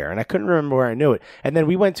somewhere, and I couldn't remember where I knew it. And then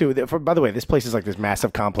we went by the way, this place is like this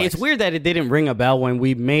massive complex. It's weird that it didn't ring a bell when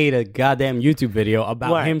we made a goddamn YouTube video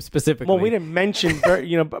about him specifically. Well, we didn't mention,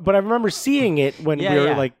 but I remember seeing it when we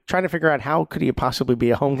were like trying to figure out how could he possibly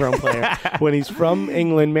be a homegrown player when he's from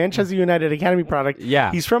England, Manchester United Academy product.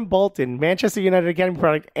 Yeah. He's from Bolton, Manchester United Academy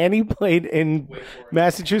product, and he played in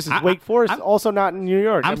Massachusetts. Wake Forest, also not in New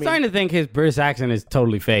York. I'm starting to think his British accent is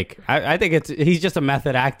totally fake. I think he's just a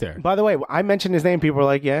method actor. By the way, I mentioned his name. People were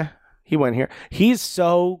like, yeah, he went here. He's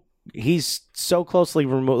so closely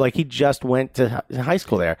removed. Like, he just went to high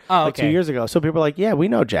school there 2 years ago. So people are like, yeah, we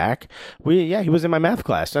know Jack. He was in my math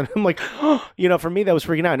class. And I'm like, for me, that was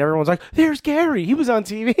freaking out. And everyone's like, there's Gary. He was on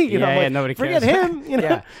TV. Nobody forget cares.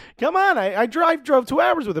 him. Come on. I drove 2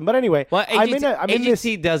 hours with him. But anyway, well,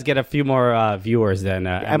 AGT does get a few more viewers than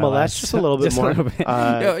MLS. Just a little bit more.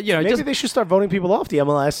 Maybe they should start voting people off the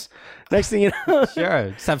MLS. Next thing you know.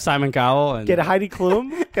 Sure. Just have Simon Cowell. And Get a Heidi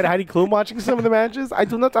Klum watching some of the matches. I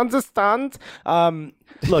do not understand.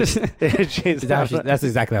 Look, that's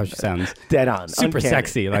exactly how she sounds. Dead on. Super Uncanny.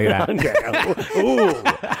 sexy like that. Ooh,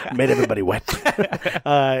 made everybody wet.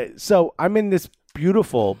 So I'm in this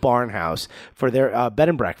beautiful barn house for their bed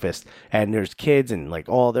and breakfast, and there's kids and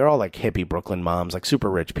they're all like hippie Brooklyn moms, like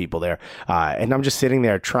super rich people there, and I'm just sitting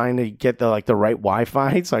there trying to get the right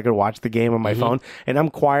Wi-Fi so I could watch the game on my phone, and I'm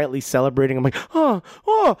quietly celebrating. I'm like,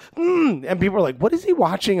 and people are like, what is he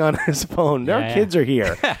watching on his phone? Our kids are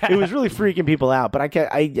here. It was really freaking people out, but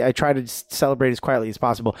I try to celebrate as quietly as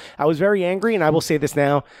possible. I was very angry, and I will say this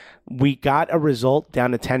now. We got a result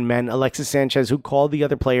down to 10 men. Alexis Sanchez, who called the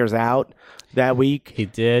other players out that week. He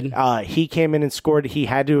did. He came in and scored. He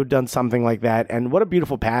had to have done something like that. And what a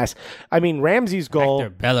beautiful pass. I mean, Ramsey's goal.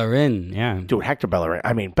 Hector Bellerin, yeah. Dude, Hector Bellerin.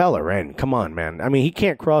 I mean, Bellerin. Come on, man. I mean, he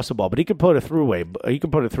can't cross the ball, but he could put a through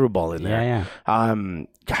ball in there.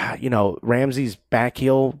 Yeah. Ramsey's back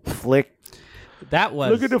heel flick. That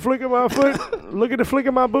was. Look at the flick of my foot. Look at the flick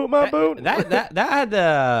of my boot. That had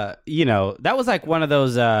that was like one of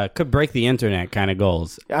those could break the internet kind of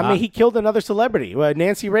goals. I mean, he killed another celebrity,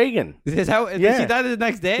 Nancy Reagan. Is how? Did she die the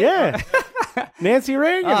next day? Yeah. Nancy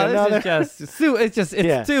Reagan. Oh, this is just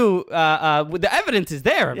it's too. The evidence is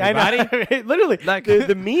there, everybody. I know. Literally,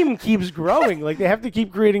 the meme keeps growing. Like they have to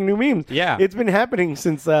keep creating new memes. Yeah, it's been happening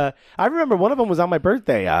since. I remember one of them was on my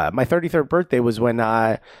birthday. My 33rd birthday was when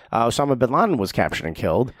Osama bin Laden was captured and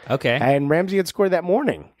killed. Okay, and Ramsey had scored that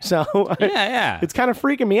morning. So yeah, it's kind of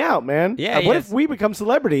freaking me out, man. Yeah, what if we become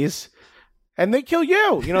celebrities? And they kill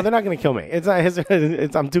you. They're not going to kill me.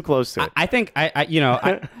 I'm too close to it. I think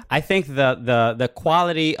I think the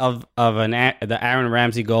quality of the Aaron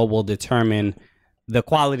Ramsey goal will determine the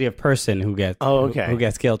quality of person who gets who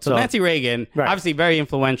gets killed. So Nancy Reagan, obviously very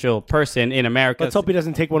influential person in America. Let's hope he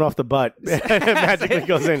doesn't take one off the butt. Magically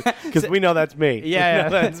goes in because we know that's me. Yeah,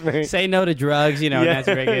 that's me. Say no to drugs.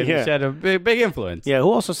 Nancy Reagan had a big influence. Yeah,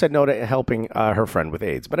 who also said no to helping her friend with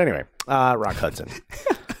AIDS. But anyway, Rock Hudson.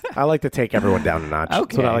 I like to take everyone down a notch. Okay.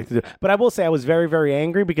 That's what I like to do. But I will say I was very, very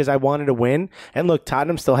angry because I wanted to win. And look,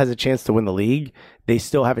 Tottenham still has a chance to win the league. They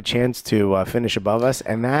still have a chance to finish above us.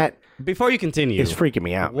 And that before you continue, is freaking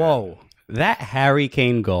me out. Whoa. That Harry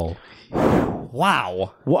Kane goal.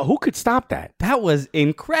 Wow. Who could stop that? That was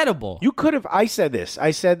incredible. You could have, I said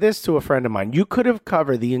this to a friend of mine. You could have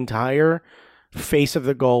covered the entire face of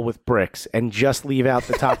the goal with bricks and just leave out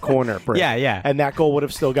the top corner brick. Yeah. And that goal would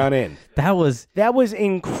have still gone in. That was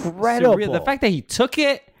incredible. Surreal. The fact that he took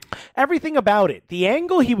it. Everything about it. The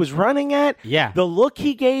angle he was running at. Yeah. The look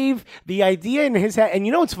he gave. The idea in his head. And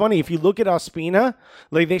you know what's funny? If you look at Ospina,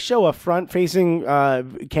 like they show a front-facing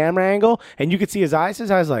camera angle, and you could see his eyes.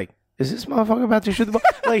 His eyes like, is this motherfucker about to shoot the ball?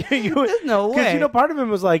 Like, there's no way. Because part of him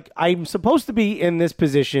was like, I'm supposed to be in this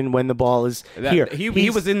position when the ball is here. He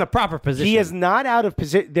was in the proper position. He is not out of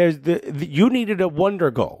position. There's you needed a wonder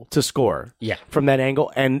goal to score. Yeah. From that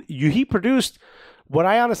angle, and he produced what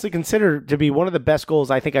I honestly consider to be one of the best goals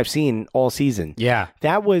I think I've seen all season. Yeah,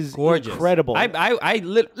 that was gorgeous. Incredible. I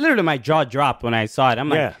literally my jaw dropped when I saw it. I'm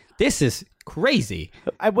like, this is crazy.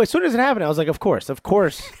 As soon as it happened, I was like, of course,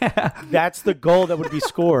 that's the goal that would be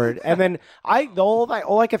scored. And then all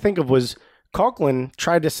I could think of was Coughlin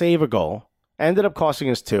tried to save a goal, ended up costing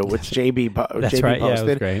us two, which JB posted. Yeah, it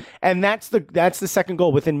was great. And that's the second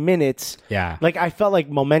goal within minutes. Yeah, like I felt like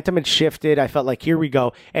momentum had shifted. I felt like here we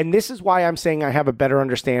go, and this is why I'm saying I have a better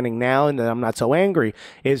understanding now, and that I'm not so angry.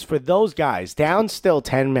 Is for those guys down still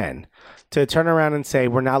 10 men. To turn around and say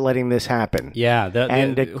we're not letting this happen. Yeah,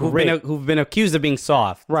 who've been accused of being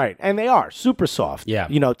soft. Right, and they are super soft. Yeah,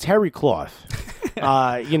 terry cloth.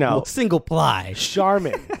 Single ply.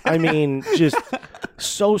 Charmin. I mean, just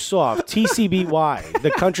so soft. TCBY,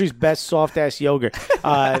 the country's best soft ass yogurt.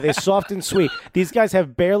 They're soft and sweet. These guys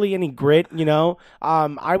have barely any grit.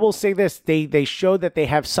 I will say this: they show that they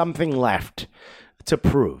have something left to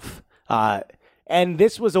prove. And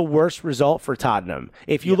this was a worse result for Tottenham.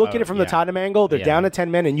 If you look at it from the Tottenham angle, they're down to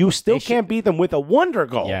 10 men, and you still can't beat them with a wonder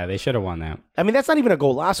goal. Yeah, they should have won that. I mean, that's not even a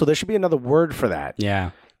golazo. There should be another word for that.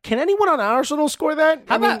 Yeah. Can anyone on Arsenal score that?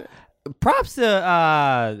 How about props to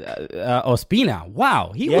Ospina?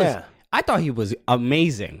 Wow, I thought he was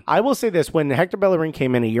amazing. I will say this. When Hector Bellerin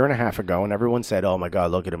came in a year and a half ago and everyone said, oh my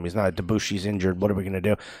God, look at him. He's not Debussy's injured. What are we going to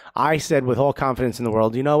do? I said with all confidence in the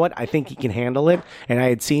world, you know what? I think he can handle it. And I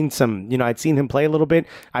had seen I'd seen him play a little bit.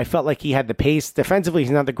 I felt like he had the pace. Defensively,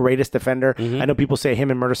 he's not the greatest defender. Mm-hmm. I know people say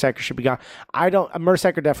him and Mertesacker should be gone.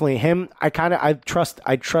 Mertesacker definitely him. I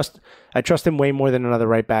trust him way more than another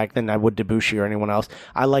right back than I would Debussy or anyone else.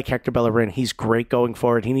 I like Hector Bellerin. He's great going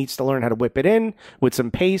forward. He needs to learn how to whip it in with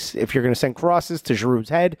some pace. If you're going to send crosses to Giroud's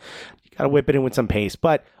head, you got to whip it in with some pace.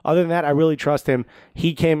 But other than that, I really trust him.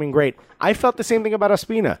 He came in great. I felt the same thing about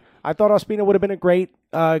Ospina. I thought Ospina would have been a great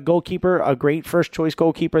goalkeeper, a great first choice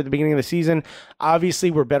goalkeeper at the beginning of the season. Obviously,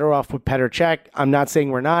 we're better off with Petr Cech. I'm not saying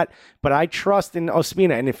we're not, but I trust in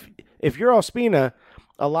Ospina. And if you're Ospina,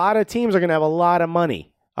 a lot of teams are going to have a lot of money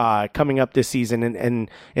coming up this season in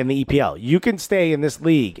the EPL. You can stay in this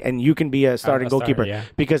league and you can be a starting goalkeeper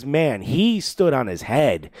because, man, he stood on his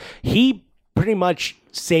head. He pretty much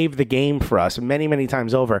saved the game for us many, many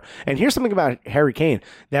times over. And here's something about Harry Kane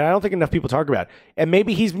that I don't think enough people talk about. And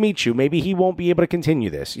maybe he's Michu. Maybe he won't be able to continue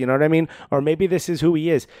this. You know what I mean? Or maybe this is who he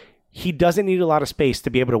is. He doesn't need a lot of space to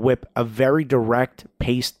be able to whip a very direct,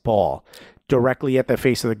 paced ball directly at the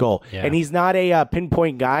face of the goal. Yeah. And he's not a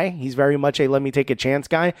pinpoint guy. He's very much a let me take a chance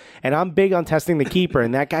guy. And I'm big on testing the keeper,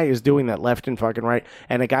 and that guy is doing that left and fucking right.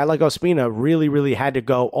 And a guy like Ospina really, really had to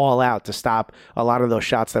go all out to stop a lot of those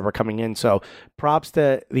shots that were coming in. So props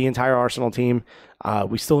to the entire Arsenal team.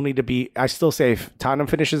 We still need to be, I still say if Tottenham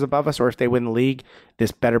finishes above us or if they win the league,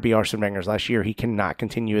 this better be Arsene Wenger's last year. He cannot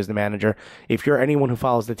continue as the manager. If you're anyone who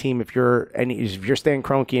follows the team, if you're Stan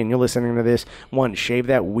Kroenke and you're listening to this, one, shave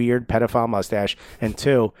that weird pedophile mustache, and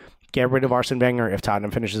two, get rid of Arsene Wenger if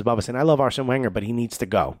Tottenham finishes above us. And I love Arsene Wenger, but he needs to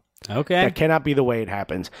go. Okay. That cannot be the way it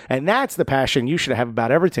happens. And that's the passion you should have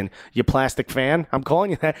about Everton, you plastic fan. I'm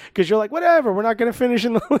calling you that because you're like, whatever, we're not going to finish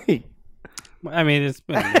in the league. I mean, it's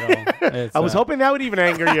been. I was hoping that would even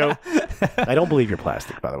anger you. I don't believe you're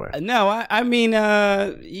plastic, by the way. No, I mean,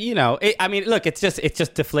 I mean, look, it's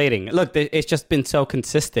just deflating. Look, it's just been so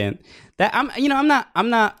consistent that I'm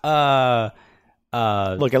not.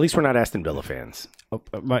 Look, at least we're not Aston Villa fans.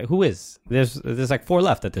 Who is? There's like 4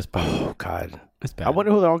 left at this point. Oh God, that's bad. I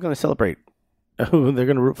wonder who they're all going to celebrate. Who they're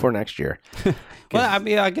going to root for next year. Well, I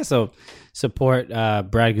mean, I guess I'll support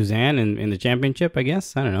Brad Guzan in the championship. I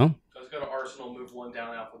guess I don't know. Let's go to Arsenal. Move one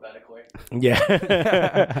down alphabetically.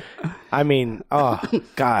 Yeah. I mean, oh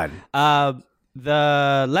God.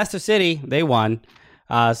 The Leicester City, they won.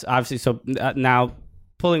 Obviously, now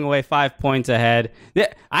pulling away 5 points ahead.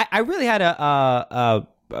 I really had a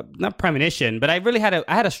not premonition, but I really had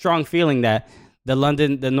a strong feeling that the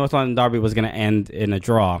North London derby was going to end in a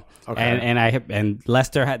draw. Okay. And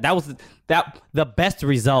Leicester that was the best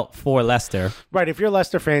result for Leicester. Right. If you're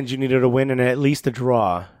Leicester fans, you needed a win and at least a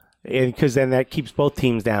draw. Because then that keeps both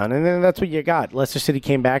teams down. And then that's what you got. Leicester City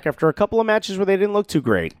came back after a couple of matches where they didn't look too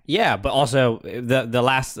great. Yeah, but also the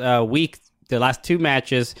last week, the last 2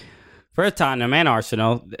 matches for Tottenham and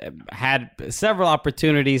Arsenal had several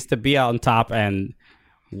opportunities to be on top and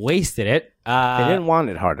wasted it. They didn't want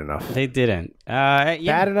it hard enough. They didn't.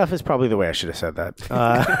 Bad enough is probably the way I should have said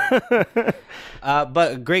that.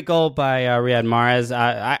 But great goal by Riyad Mahrez.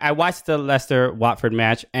 I watched the Leicester-Watford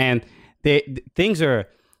match, and the games are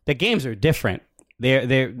different.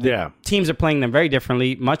 Teams are playing them very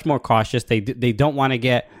differently, much more cautious. They don't want to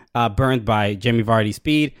get burned by Jamie Vardy's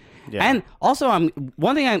speed. Yeah. And also,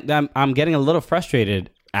 one thing I'm getting a little frustrated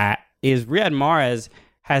at is Riyad Mahrez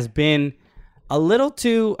has been a little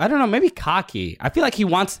too, I don't know, maybe cocky. I feel like he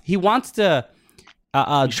wants to. He's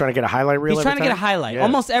trying to get a highlight reel. He's trying to get a highlight. Yeah.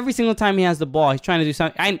 Almost every single time he has the ball, he's trying to do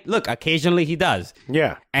something. And look, occasionally he does.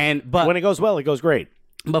 Yeah. But when it goes well, it goes great.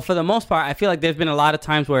 But for the most part, I feel like there's been a lot of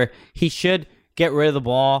times where he should get rid of the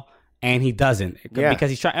ball and he doesn't. Yeah. Because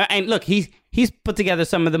he's trying. And look, he's put together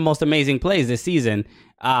some of the most amazing plays this season.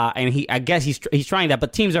 And I guess he's trying that.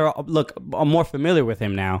 But teams are more familiar with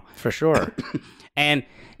him now. For sure. And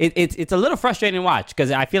it's a little frustrating to watch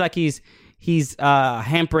because I feel like he's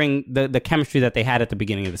hampering the chemistry that they had at the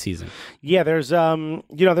beginning of the season. Yeah, I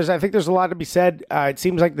think there's a lot to be said. It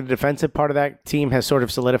seems like the defensive part of that team has sort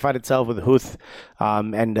of solidified itself with Huth.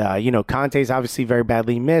 Conte's obviously very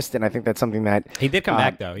badly missed, and I think that's something that... He did come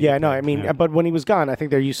back, though. But when he was gone, I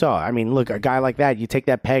think you saw. I mean, look, a guy like that, you take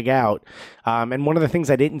that peg out, and one of the things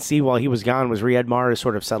I didn't see while he was gone was Riyad Mahrez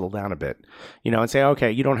sort of settle down a bit, and say,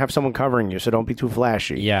 okay, you don't have someone covering you, so don't be too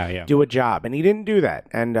flashy. Yeah. Do a job. And he didn't do that.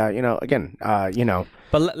 And, again...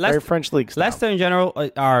 but very French league style. Leicester in general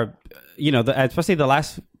are, especially the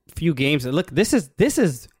last few games. Look, this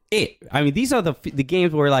is it. I mean, these are the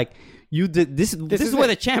games where like this is where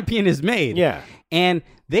the champion is made. Yeah, and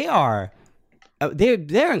they are,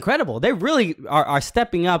 they're incredible. They really are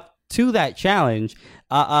stepping up to that challenge.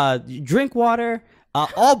 Drinkwater.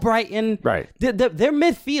 Albrighton, right? Their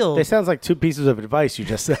midfield. They sounds like 2 pieces of advice you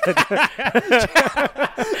just said.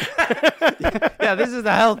 Yeah, this is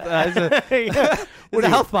the health. It's a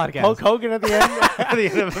health podcast. Hulk Hogan at the end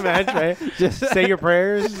of the match, right? Just say your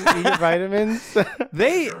prayers, eat your vitamins.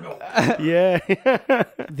 They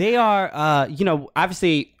are.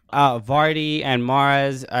 Obviously. Vardy and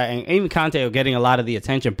Mahrez and even Conte are getting a lot of the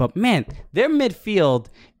attention, but man, their midfield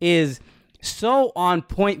is so on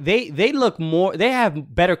point. They look more. They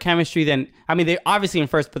have better chemistry than. I mean, they're obviously in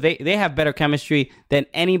first, but they have better chemistry than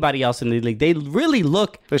anybody else in the league. They really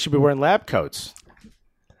look. They should be wearing lab coats.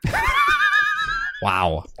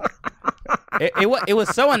 Wow. It was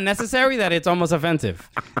so unnecessary that it's almost offensive.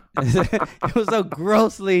 It was so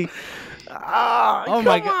grossly. Oh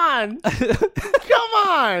my God. Come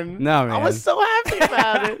on. No, man. I was so happy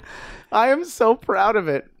about it. I am so proud of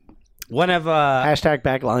it. One of hashtag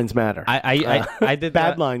back lines matter. I did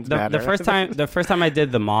bad lines matter. The first time I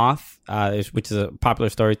did The Moth, which is a popular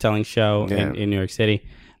storytelling show in New York City.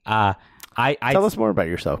 Tell us more about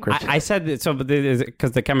yourself, Chris. I said that, so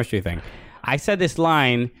because the chemistry thing. I said this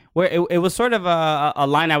line where it was sort of a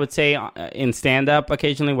line I would say in stand up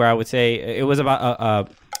occasionally, where I would say it was about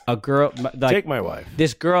a girl. Like, take my wife.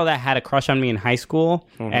 This girl that had a crush on me in high school,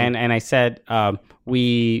 and I said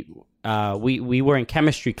we were in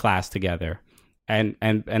chemistry class together, and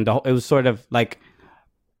it was sort of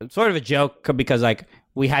a joke because like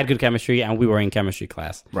we had good chemistry and we were in chemistry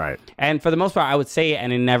class, right? And for the most part, I would say it,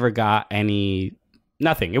 and it never got any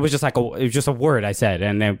Nothing. It was just a word I said,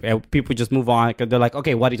 and then people just move on. They're like,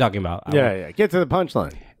 okay, what are you talking about? Yeah. Get to the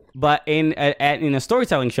punchline. But in a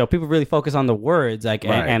storytelling show, people really focus on the words, like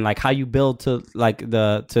and like how you build to like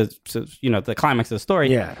the climax of the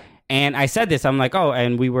story. Yeah. And I said this, I'm like, oh,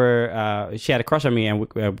 and we were, she had a crush on me,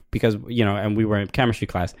 and because and we were in chemistry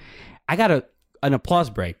class. I got an applause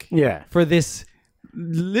break. Yeah. For this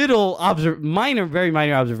little very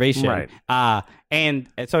minor observation. Right. And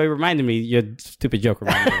so it reminded me, your stupid joke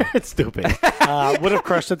reminded me. It's stupid. Would have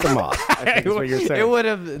crushed at the moth, I think is what you're saying. It would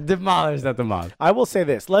have demolished at the moth. I will say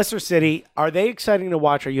this. Leicester City, are they exciting to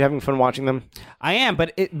watch? Are you having fun watching them? I am,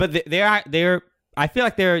 but they're I feel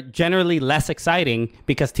like they're generally less exciting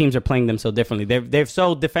because teams are playing them so differently. They're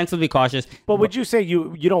so defensively cautious. But would you say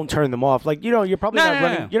you don't turn them off? Like, you're probably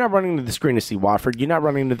running. You're not running to the screen to see Watford. You're not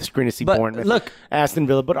running to the screen to see Bournemouth. Look, Aston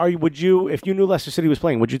Villa. But would you, if you knew Leicester City was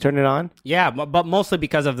playing, would you turn it on? Yeah, but mostly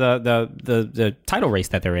because of the title race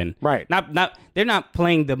that they're in. Right. They're not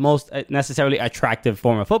playing the most necessarily attractive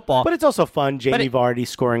form of football. But it's also fun. Jamie Vardy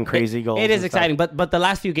scoring crazy goals. It is exciting, but the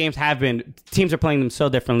last few games have been, teams are playing them so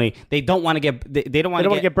differently. They don't want to get they don't want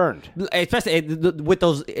to get burned, especially with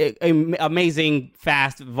those amazing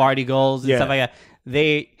fast Vardy goals and stuff like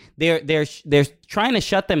that. They're trying to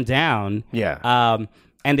shut them down. Yeah.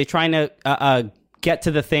 And they're trying to get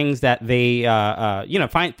to the things that they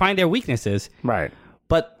find their weaknesses. Right.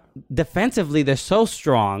 But defensively, they're so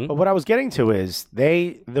strong. But what I was getting to is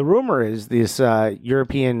the rumor is this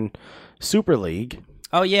European Super League.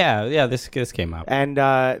 Oh yeah, this came up, and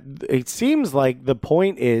it seems like the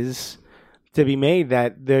point is to be made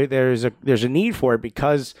that there's a need for it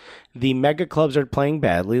because the mega clubs are playing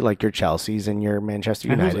badly, like your Chelseas and your Manchester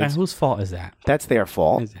United. And whose fault is that? That's their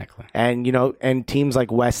fault. Exactly. And and teams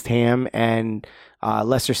like West Ham and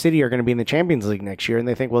Leicester City are going to be in the Champions League next year, and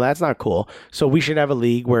they think, well, that's not cool. So we should have a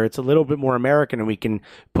league where it's a little bit more American, and we can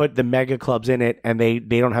put the mega clubs in it, and they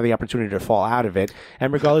don't have the opportunity to fall out of it.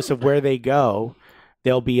 And regardless of where they go,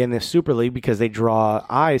 they'll be in the Super League because they draw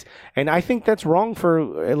eyes. And I think that's wrong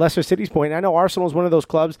for Leicester City's point. I know Arsenal is one of those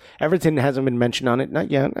clubs. Everton hasn't been mentioned on it. Not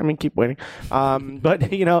yet. I mean, keep waiting.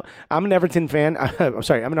 But, I'm an Everton fan. I'm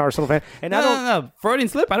sorry, I'm an Arsenal fan. And no. Freudian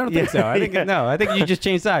slip? I don't think so. I think you just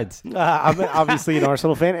changed sides. I'm obviously an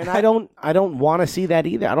Arsenal fan, and I don't want to see that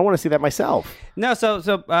either. I don't want to see that myself. No, so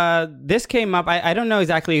this came up. I don't know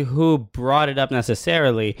exactly who brought it up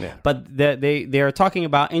necessarily, but they are talking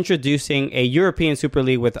about introducing a European Super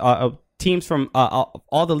League with teams from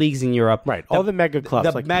all the leagues in Europe. Right, all the mega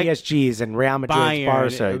clubs like PSGs and Real Madrid,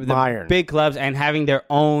 Barca, Bayern. Big clubs, and having their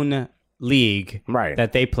own league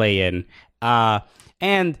that they play in.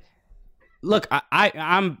 And look,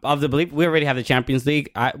 I'm of the belief we already have the Champions League.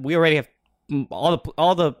 We already have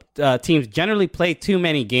all the teams generally play too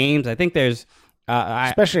many games. I think there's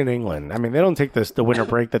especially in England. I mean, they don't take the winter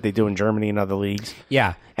break that they do in Germany and other leagues.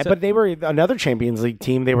 Yeah. But they were another Champions League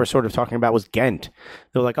team they were sort of talking about was Ghent.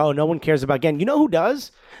 They're like, oh, no one cares about Ghent. You know who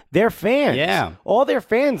does? Their fans. Yeah. All their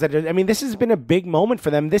fans. This has been a big moment for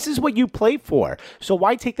them. This is what you play for. So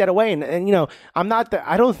why take that away? And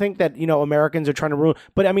I don't think that, Americans are trying to ruin,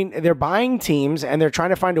 but I mean, they're buying teams and they're trying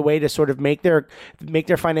to find a way to sort of make their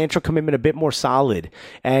financial commitment a bit more solid.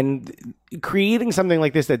 And creating something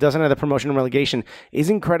like this that doesn't have the promotion and relegation is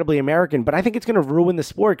incredibly American, but I think it's going to ruin the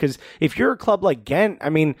sport because if you're a club like Ghent, I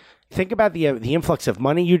mean, think about the influx of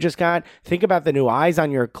money you just got. Think about the new eyes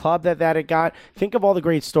on your club that it got. Think of all the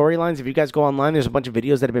great storylines. If you guys go online, there's a bunch of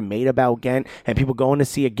videos that have been made about Ghent and people going to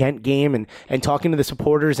see a Ghent game and talking to the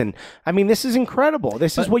supporters. And I mean, this is incredible.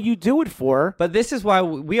 This is what you do it for. But this is why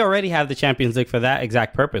we already have the Champions League for that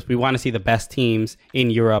exact purpose. We want to see the best teams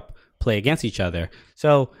in Europe play against each other.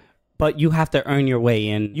 But you have to earn your way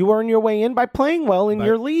in. You earn your way in by playing well in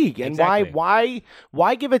your league. And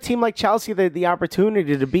why give a team like Chelsea the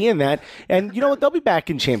opportunity to be in that? And you know what? They'll be back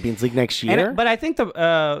in Champions League next year. But I think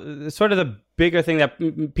the sort of the bigger thing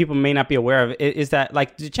that people may not be aware of is that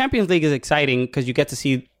like the Champions League is exciting because you get to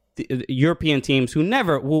see the European teams who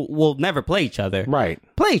will never play each other. Right.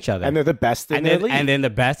 Play each other. And they're the best in their league. And then the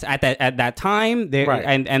best at that time.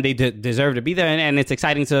 And they deserve to be there. And it's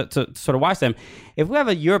exciting to sort of watch them. If we have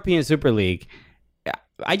a European Super League,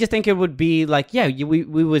 I just think it would be like, we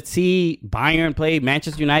would see Bayern play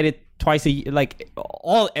Manchester United twice a year, like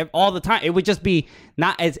all the time. It would just be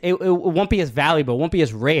not as it won't be as valuable, it won't be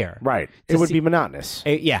as rare. Right. It would be monotonous.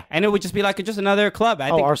 And it would just be like just another club. I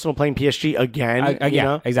think Arsenal playing PSG again.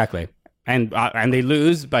 Exactly. and they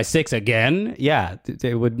lose by 6 again,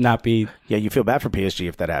 it would not be. Yeah, you feel bad for PSG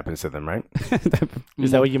if that happens to them, right?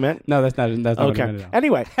 Is that what you meant? No, that's not what I Okay. meant at all.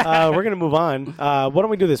 Anyway, we're going to move on. Why don't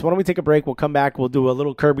we do this? Why don't we take a break? We'll come back. We'll do a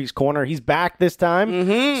little Kirby's Corner. He's back this time,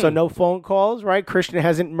 so no phone calls, right? Christian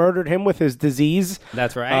hasn't murdered him with his disease.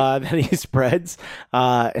 That's right. That he spreads.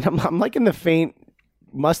 And I'm liking the faint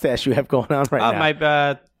mustache you have going on right now.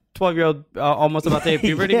 My 12-year-old almost about to hit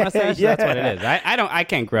puberty mustache. yeah. That's what it is. I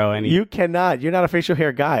can't grow any. You cannot. You're not a facial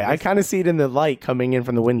hair guy. I kind of see it in the light coming in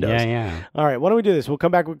from the windows. Yeah. All right, why don't we do this? We'll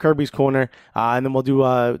come back with Kirby's Corner, and then we'll do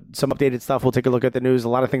some updated stuff. We'll take a look at the news. A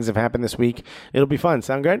lot of things have happened this week. It'll be fun.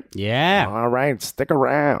 Sound good? Yeah. All right, stick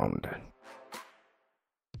around.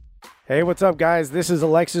 Hey, what's up, guys? This is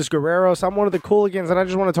Alexis Guerreros. I'm one of the Cooligans, and I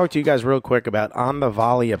just want to talk to you guys real quick about On the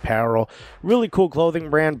Volley Apparel. Really cool clothing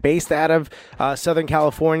brand based out of Southern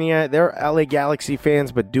California. They're LA Galaxy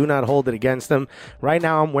fans, but do not hold it against them. Right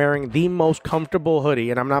now, I'm wearing the most comfortable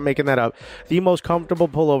hoodie, and I'm not making that up, the most comfortable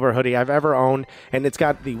pullover hoodie I've ever owned, and it's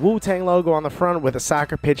got the Wu-Tang logo on the front with a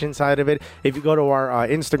soccer pitch inside of it. If you go to our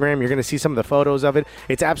Instagram, you're going to see some of the photos of it.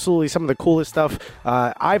 It's absolutely some of the coolest stuff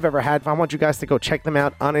I've ever had. I want you guys to go check them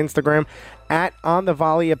out on Instagram at On the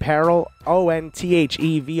Volley Apparel.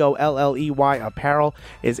 ONTHEVOLLEY apparel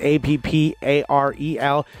is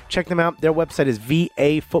APPAREL. Check them out. Their website is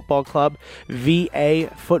VA Football Club,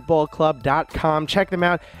 vafootballclub.com. Check them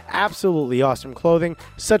out. Absolutely awesome clothing.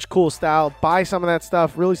 Such cool style. Buy some of that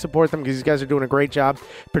stuff. Really support them because these guys are doing a great job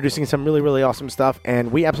producing some really, really awesome stuff.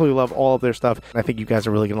 And we absolutely love all of their stuff. And I think you guys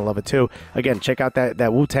are really going to love it too. Again, check out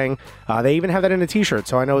that Wu-Tang. They even have that in a t-shirt.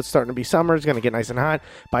 So I know it's starting to be summer. It's going to get nice and hot.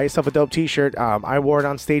 Buy yourself a dope t-shirt. I wore it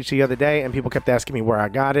on stage the other day and people kept asking me where I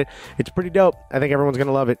got it. It's pretty dope. I think everyone's going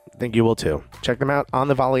to love it. I think you will too. Check them out on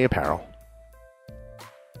the Volley Apparel.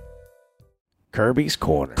 Kirby's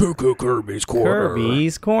Corner. Kirby's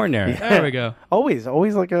Kirby's Corner. There we go. Always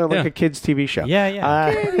like a kids TV show.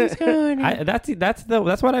 Yeah. Kirby's Corner.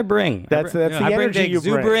 That's what I bring. That's the I bring energy the you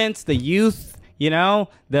bring. exuberance, the youth,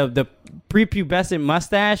 the prepubescent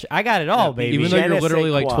mustache. I got it all, baby. Even though Je ne you're literally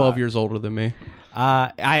sais like quoi. 12 years older than me.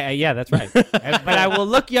 Yeah, that's right. But I will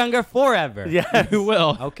look younger forever. Yes. You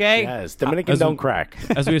will. Okay. Yes. Dominican don't crack.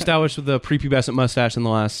 As we established with the prepubescent mustache in the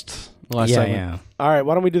last segment. Yeah. All right,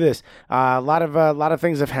 why don't we do this? A lot of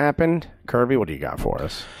things have happened. Kirby, what do you got for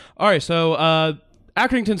us? All right, so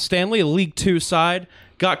Accrington Stanley, a League Two side,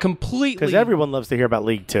 got completely. Because everyone loves to hear about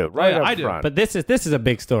League Two, right up I do. front. But this is a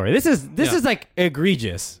big story. This is like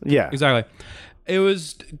egregious. yeah, Exactly. It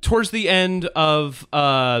was towards the end of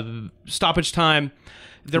stoppage time.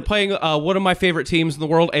 They're playing one of my favorite teams in the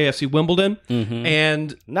world, AFC Wimbledon,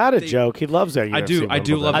 and not a joke. He loves that. I do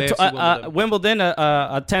love AFC Wimbledon. Wimbledon,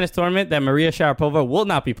 a tennis tournament that Maria Sharapova will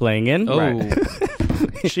not be playing in. Oh, Right.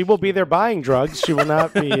 She will be there buying drugs. She will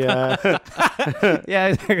not be.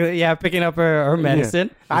 Yeah, picking up her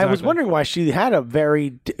medicine. I was wondering why she had a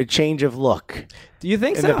very change of look. Do you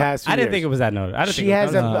think In so? the past few I didn't years. think it was that noted. She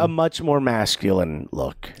has a much more masculine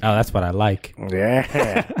look. Oh, that's what I like.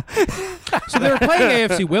 Yeah. so they were playing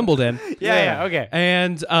AFC Wimbledon. Yeah, okay.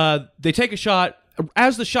 And they take a shot.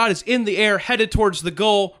 As the shot is in the air, headed towards the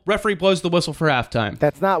goal, referee blows the whistle for halftime.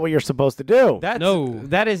 That's not what you're supposed to do.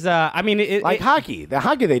 That is. I mean, Hockey. The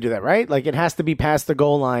hockey they do that, right? Like it has to be past the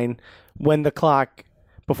goal line when the clock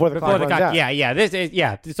before the clock runs out. Yeah. This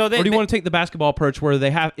is So Or do you want to take the basketball approach where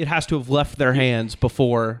it has to have left their hands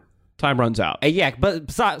before time runs out? Yeah,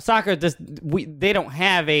 but soccer they don't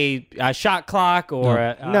have a shot clock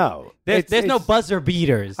or No. There's no buzzer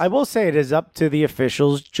beaters. I will say it is up to the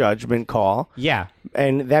official's judgment call. Yeah.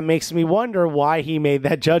 And that makes me wonder why he made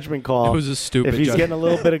that judgment call. It was a stupid If he's judgment. getting a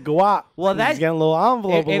little bit of guap, Well, he's getting a little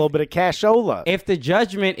envelope, a little bit of cashola. If the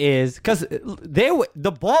judgment is because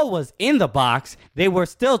the ball was in the box, they were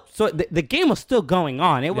still the game was still going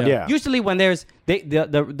on. It was Yeah. usually when there's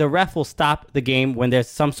the ref will stop the game when there's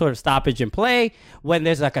some sort of stoppage in play, when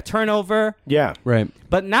there's like a turnover. Yeah. Right.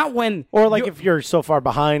 But not when Or like if you're so far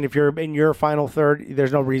behind, if you're in your final third,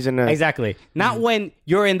 there's no reason to exactly. Not when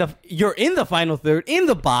you're in the final third in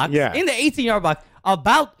the box, Yeah. in the 18-yard box,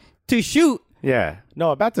 about to shoot. Yeah.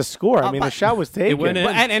 No, about to score. I mean, the shot was taken. It went in.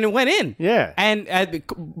 And it went in. Yeah. And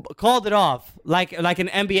called it off like an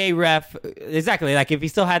NBA ref. Exactly. Like if he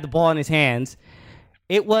still had the ball in his hands,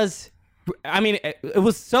 it was. I mean, it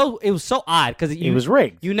was so odd because it was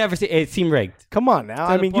rigged. You never see it seemed rigged. Come on now.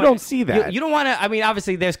 I the mean, you point- don't see that. You don't want to. I mean,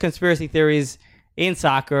 obviously, there's conspiracy theories in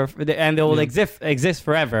soccer, and they will exist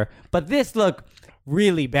forever. But this looked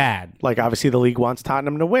really bad. Like, obviously, the league wants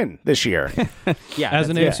Tottenham to win this year. Yeah. As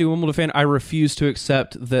an AFC Wimbledon fan, I refuse to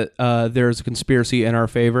accept that there's a conspiracy in our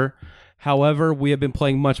favor. However, we have been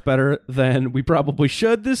playing much better than we probably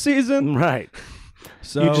should this season. Right.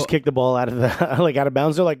 So You just kick the ball out of out of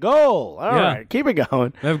bounds. They're like, goal. All right, keep it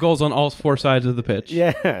going. we have goals on all 4 sides of the pitch.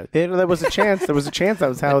 Yeah, there was a chance. There was a chance that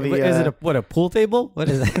was how the Is it a pool table? What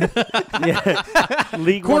is that?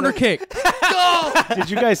 League Corner One. kick.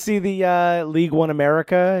 Did you guys see the League One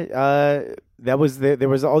America? There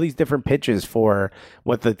was all these different pitches for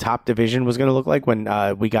what the top division was going to look like when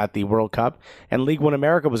we got the World Cup, and League One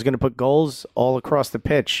America was going to put goals all across the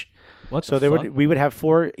pitch. We would have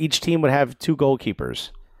 4. Each team would have 2 goalkeepers.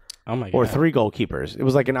 Oh my god! Or 3 goalkeepers. It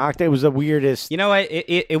was like an octave. It was the weirdest. You know what?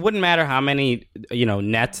 It wouldn't matter how many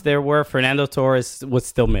nets there were. Fernando Torres would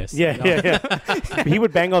still miss. Yeah. He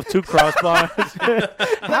would bang off 2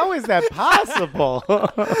 crossbars. How is that possible?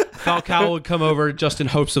 Falcao would come over just in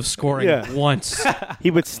hopes of scoring once.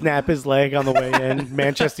 He would snap his leg on the way in.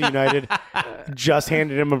 Manchester United just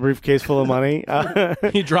handed him a briefcase full of money.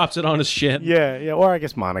 He drops it on his shin. Yeah. Or I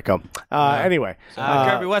guess Monaco. Anyway.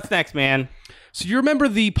 Kirby, what's next, man? So you remember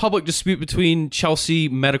the public dispute between Chelsea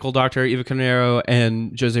medical doctor Eva Carneiro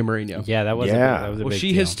and Jose Mourinho? Yeah, that was a big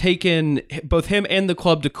she deal. has taken both him and the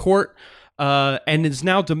club to court and is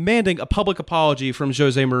now demanding a public apology from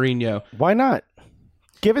Jose Mourinho. Why not?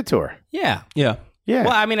 Give it to her. Yeah. Yeah.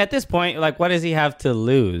 Well, I mean, at this point, like, what does he have to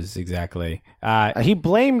lose exactly? He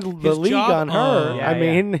blamed the His league job? on her. Yeah, I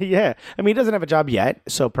mean, he doesn't have a job yet,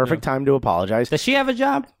 so perfect time to apologize. Does she have a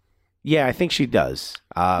job? Yeah, I think she does.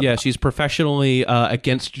 She's professionally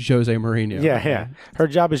against Jose Mourinho. Yeah. Her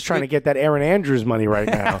job is trying to get that Aaron Andrews money right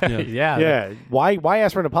now. Yeah. Why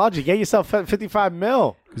ask for an apology? Get yourself 55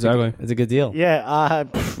 mil. Exactly. It's a good deal. Yeah.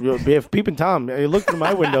 If Peep and Tom, you look through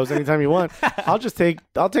my windows anytime you want. I'll take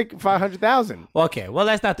 500,000. Okay, well,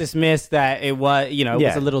 let's not dismiss that it was, it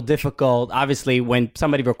was a little difficult. Obviously, when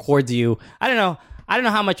somebody records you, I don't know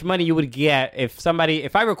how much money you would get if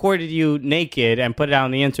I recorded you naked and put it out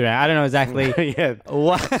on the internet. I don't know exactly.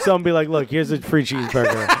 What? Someone be like, look, here's a free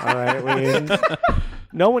cheeseburger. All right.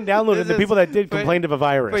 No one downloaded. The people that did complained of a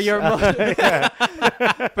virus. For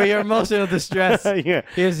your emotional distress. Yeah.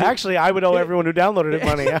 Actually, I would owe everyone who downloaded it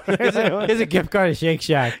money. Here's a gift card to Shake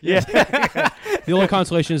Shack. Yeah. The only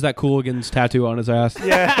consolation is that Cooligan's tattoo on his ass.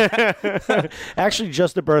 Yeah. Actually,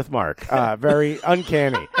 just a birthmark. Very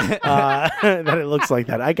uncanny that it looks like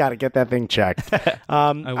that. I got to get that thing checked.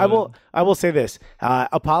 I will say this.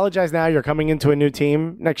 Apologize now. You're coming into a new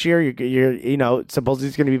team next year. You're supposedly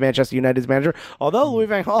he's going to be Manchester United's manager. Although Louis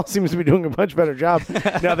van Gaal seems to be doing a much better job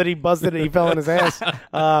now that he buzzed it. He fell on his ass.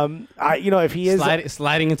 If he is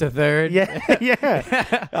sliding into third. Yeah.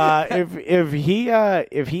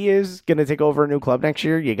 If he is going to take over a new club next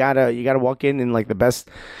year, you gotta walk in like the best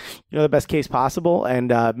case possible,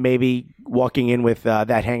 and maybe walking in with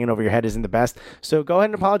that hanging over your head isn't the best. So go ahead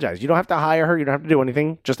and apologize. You don't have to hire her. You don't have to do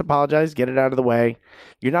anything. Just apologize. Get it out of the way.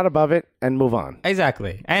 You're not above it, and move on.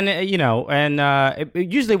 Exactly. And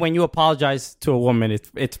usually when you apologize to a woman,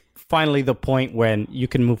 it's finally the point when you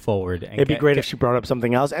can move forward. And It'd be great if she brought up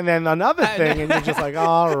something else, and then another thing, and you're just like,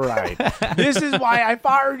 all right, this is why I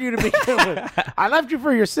fired you to begin with. I left you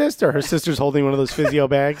for your sister. Her sister's holding one of those physio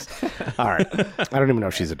bags. All right. I don't even know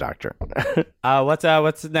if she's a doctor.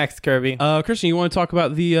 What's next, Kirby? Christian, you want to talk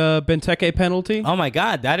about the Benteke penalty? Oh my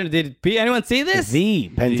God! Did anyone see this? The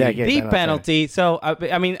Benteke penalty. So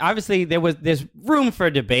I mean, obviously there's room for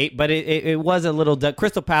debate, but it was a little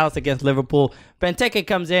Crystal Palace against Liverpool. Benteke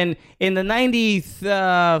comes in the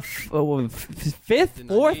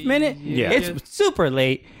 4th minute. Yeah. It's super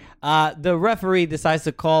late. The referee decides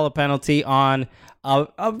to call a penalty on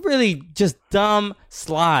a really just dumb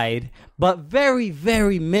slide, but very,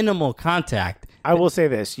 very minimal contact. I will say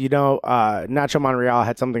this. Nacho Monreal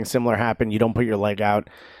had something similar happen. You don't put your leg out.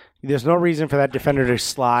 There's no reason for that defender to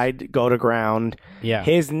slide, go to ground. Yeah.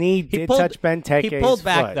 His knee did touch Benteke's He pulled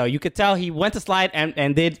back, foot. though. You could tell he went to slide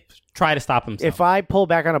and did try to stop himself. If I pull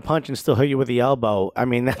back on a punch and still hit you with the elbow, I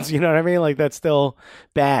mean, that's, you know what I mean? Like, that's still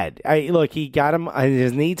bad. Look, he got him,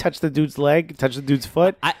 his knee touched the dude's leg, touched the dude's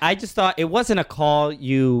foot. I just thought it wasn't a call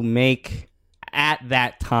you make at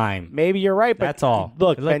that time. Maybe you're right, but that's all.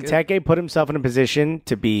 Look, Benteke put himself in a position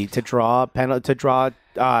to draw contact,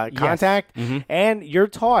 Mm-hmm. and you're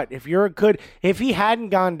taught if he hadn't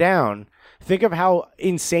gone down. Think of how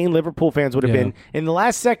insane Liverpool fans would have been. In the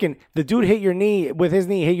last second, the dude hit your knee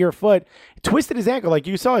hit your foot, twisted his ankle. Like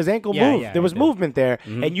you saw his ankle move. There was movement there,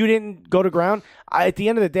 and you didn't go to ground. At the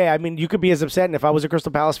end of the day, I mean, you could be as upset. And if I was a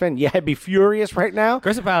Crystal Palace fan, I'd be furious right now.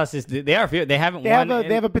 Crystal Palace they haven't won.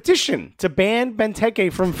 They have a petition to ban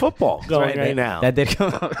Benteke from football going right now. That did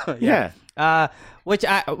come out. Yeah. Which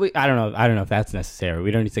I don't know. I don't know if that's necessary. We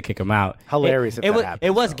don't need to kick him out. Hilarious if that happens.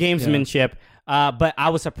 It was gamesmanship. But I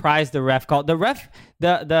was surprised the ref called. The ref,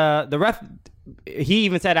 he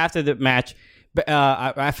even said after the match,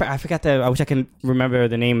 I forgot I wish I can remember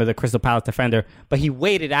the name of the Crystal Palace defender, but he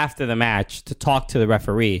waited after the match to talk to the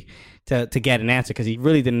referee to get an answer because he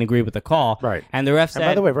really didn't agree with the call. Right. And the ref said... And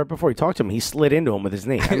by the way, right before he talked to him, he slid into him with his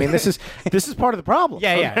knee. I mean, this is part of the problem.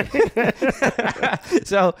 Yeah.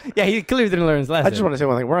 So, yeah, he clearly didn't learn his lesson. I just want to say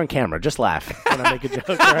one thing. We're on camera. Just laugh when I make a joke.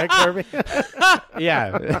 Right, Kirby?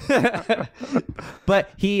 Yeah. But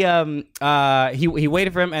he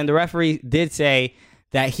waited for him, and the referee did say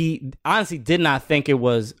that he honestly did not think it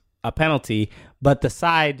was a penalty, but the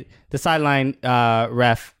sideline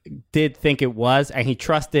ref did think it was, and he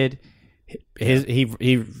trusted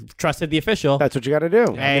he trusted the official. That's what you got to do.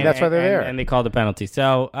 I mean, that's why they're there. And they called the penalty.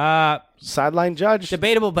 So sideline judge,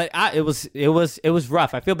 debatable, but it was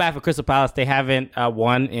rough. I feel bad for Crystal Palace. They haven't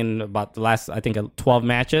won in about the last 12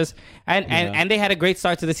 matches, and they had a great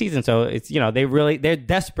start to the season. So it's they're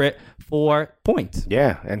desperate for points.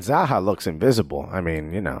 Yeah, and Zaha looks invisible. I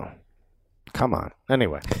mean, come on.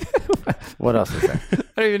 Anyway, what else is there?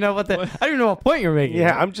 I don't even know what point you're making.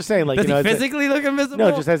 Yeah, I'm just saying, like, does he physically look invisible?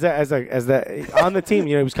 No, just as the on the team.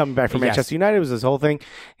 He was coming back from Manchester United. It was this whole thing.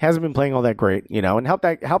 Hasn't been playing all that great, and help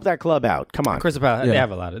that club out. Come on, Crystal Palace. They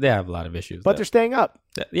have a lot of issues, but they're staying up.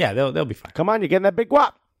 Yeah, they'll be fine. Come on, you're getting that big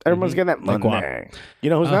guap. Everyone's getting that money. You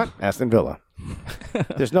know who's not? Aston Villa.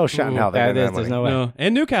 There's no shot in hell they're getting that money. There's no way. No.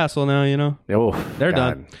 And Newcastle now, They're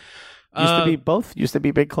done. Used to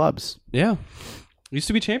be big clubs. Yeah. Used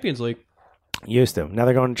to be Champions League. Used to. Now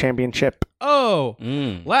they're going to championship. Oh,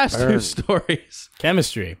 last two stories.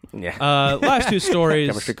 Chemistry. Yeah. Last two stories.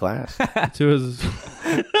 Chemistry class. To his.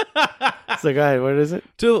 So go ahead. What is it?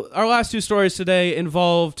 Our last two stories today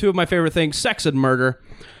involve two of my favorite things: sex and murder.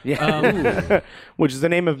 Yeah. Which is the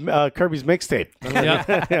name of Kirby's mixtape.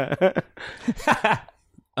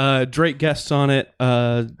 Drake guests on it.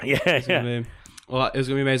 Yeah. Well, it was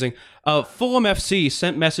going to be amazing. Fulham FC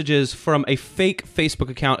sent messages from a fake Facebook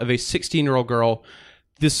account of a 16-year-old girl.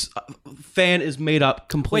 This fan is made up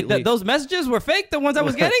completely. Wait, those messages were fake? The ones I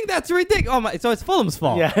was getting? That's ridiculous. Oh my! So it's Fulham's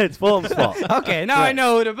fault. Yeah, it's Fulham's fault. Okay, now I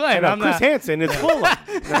know who to blame. Chris Hansen, it's Fulham.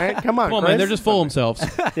 Right? Come on, Well, Chris. man, they're just full themselves.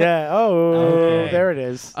 Yeah. Oh, Okay. There it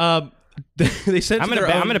is. They sent. I'm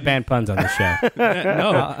gonna ban puns on this show.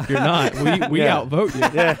 No, you're not. We outvote you.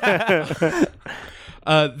 Yeah.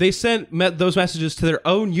 They sent those messages to their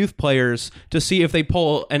own youth players to see if they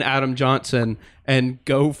pull an Adam Johnson and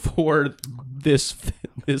go for this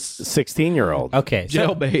 16-year-old. Okay,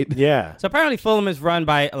 jailbait. Yeah. So apparently Fulham is run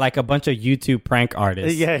by like a bunch of YouTube prank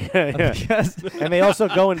artists. Yeah. And they also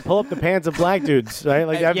go and pull up the pants of black dudes, right?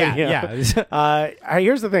 Like that.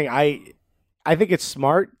 Here's the thing. I think it's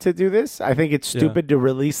smart to do this. I think it's stupid to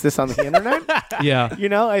release this on the internet. Yeah.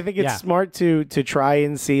 I think it's smart to try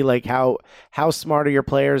and see like how smart are your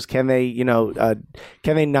players? Can they,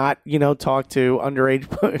 can they not, talk to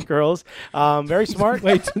underage girls? Very smart.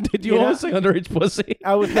 Wait, did you always say underage pussy?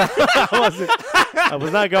 I was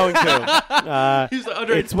not going to. He's the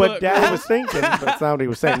underage it's what Dad was thinking, but it's not what he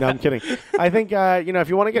was saying. No, I'm kidding. I think, if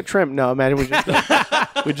you want to get trimmed, no, man, we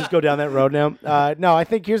just go down that road now. No, I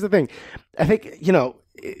think here's the thing. I think,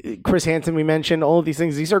 Chris Hansen, we mentioned, all of these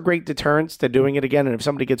things. These are great deterrents to doing it again. And if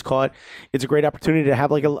somebody gets caught, it's a great opportunity to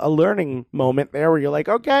have like a learning moment there where you're like,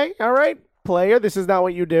 okay, all right, player, this is not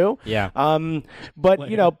what you do. Yeah. But,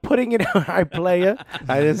 putting it out, I player.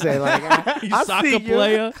 I didn't say like, I see you.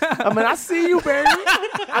 Player. I see you, baby.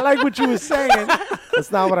 I like what you were saying. That's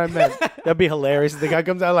not what I meant. That'd be hilarious. The guy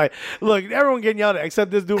comes out like, look, everyone getting yelled at except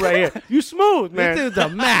this dude right here. You smooth, man. This dude's a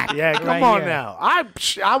Mac. Yeah, come right on here. now.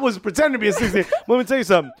 I was pretending to be a 16. Let me tell you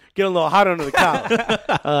something. Get a little hot under the collar.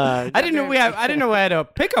 I didn't know we had a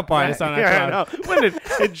pickup artist on that. Yeah, I know. When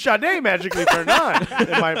did Sade magically turn on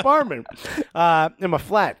in my apartment? In my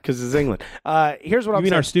flat, because it's England. Here's what I'm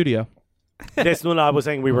saying. Our studio. I was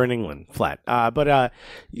saying we were in England, flat. But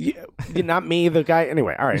not me, the guy.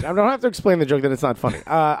 Anyway, all right. I don't have to explain the joke that it's not funny.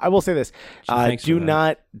 I will say this: do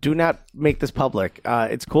not make this public.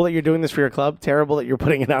 It's cool that you're doing this for your club. Terrible that you're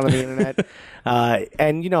putting it out on the internet.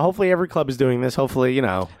 And hopefully every club is doing this. Hopefully,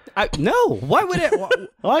 no. Why would it?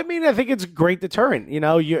 Well, I mean, I think it's a great deterrent.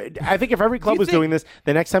 I think if every club was doing this,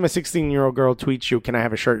 the next time a 16-year-old girl tweets you, "Can I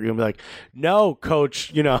have a shirt?" You're gonna be like, "No,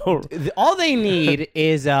 coach." All they need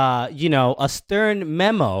is a stern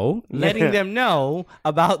memo letting them know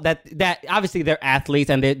about that obviously they're athletes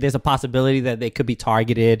and there's a possibility that they could be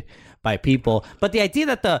targeted by people. But the idea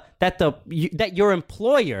that your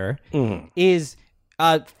employer is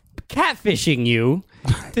catfishing you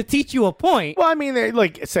to teach you a point. Well, I mean,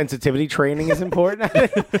 like sensitivity training is important.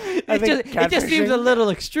 It just seems a little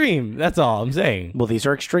extreme. That's all I'm saying. Well, these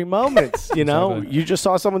are extreme moments. You know, you just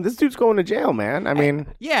saw someone. This dude's going to jail, man. I mean,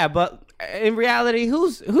 yeah, but in reality,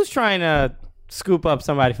 who's trying to scoop up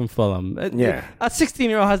somebody from Fulham? Yeah, a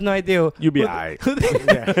 16-year-old has no idea. You be They're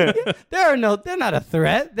not a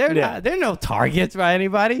threat. They're no targets by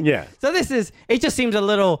anybody. Yeah. So it just seems a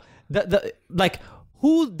little like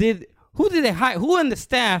who did they hire? Who in the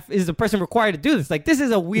staff is the person required to do this? Like, this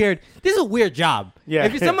is a weird job. Yeah.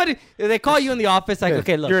 If they call you in the office, like,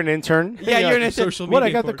 okay, look, you're an intern. Yeah, you're an intern. Social What?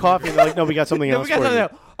 media I got the coffee. And they're like, no, we got something else for you.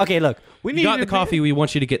 Okay, look, we need You got you the coffee. We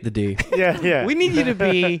want you to get the D. Yeah. We need you to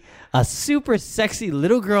be a super sexy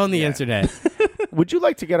little girl on the internet. Would you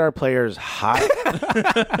like to get our players hot?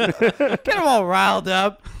 Get them all riled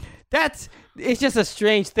up. It's just a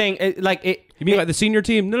strange thing. You mean like the senior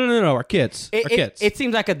team? No. Our kids. Our kids. It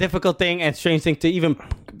seems like a difficult thing and strange thing to even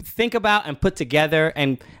think about and put together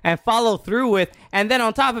and follow through with. And then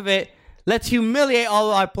on top of it, let's humiliate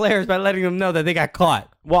all of our players by letting them know that they got caught.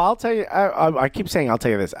 Well, I'll tell you. I keep saying I'll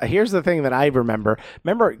tell you this. Here's the thing that I remember.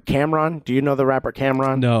 Remember Cameron? Do you know the rapper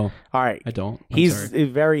Cameron? No. All right. I don't. He was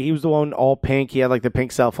the one all pink. He had like the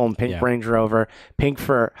pink cell phone, pink Range Rover, pink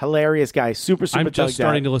fur. Hilarious guy. Super I'm just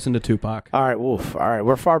starting to listen to Tupac. All right. Woof. All right.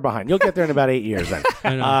 We're far behind. You'll get there in about 8 years then.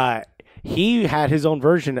 I know. He had his own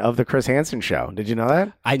version of the Chris Hansen show. Did you know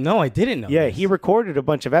that? I didn't know. Yeah, this. he recorded a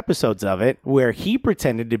bunch of episodes of it where he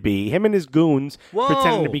pretended to be him and his goons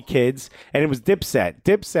pretending to be kids, and it was Dipset.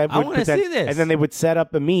 Dipset would pretend, see this. and then they would set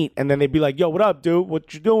up a meet, and then they'd be like, "Yo, what up, dude?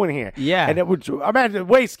 What you doing here?" Yeah, and it would imagine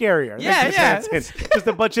way scarier. than Chris Hansen. Just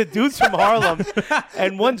a bunch of dudes from Harlem,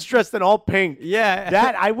 and one's dressed in all pink. Yeah,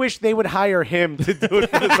 that I wish they would hire him to do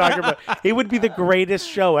it for the soccer. But it would be the greatest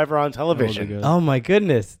show ever on television. Oh my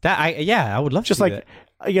goodness! I would love just to see like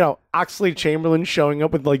that. Oxley Chamberlain showing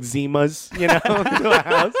up with like Zimas, to a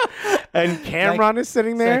house, and Cameron is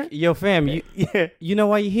sitting there. Like, yo, fam, you know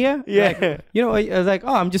why you're here? Yeah. Like, I was like,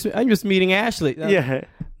 oh, I'm just meeting Ashley. Yeah.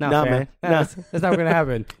 Nah, man. That's not gonna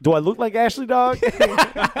happen. Do I look like Ashley, dog?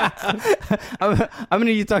 I'm gonna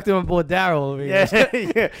need you to talk to my boy Daryl over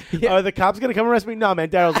here. Yeah. Are the cops gonna come arrest me? No, man.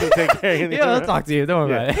 Daryl's gonna take care of you. Yeah, I'll talk to you. Don't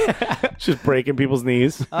worry about it. Just breaking people's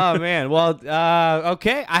knees. Oh man. Well,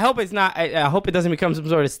 okay. I hope it's not. I hope it doesn't become some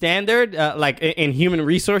sort of standard, like in human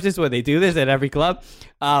resources, where they do this at every club.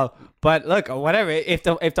 But look, whatever.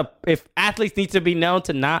 If athletes need to be known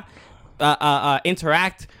to not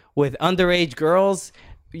interact with underage girls,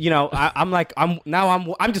 I'm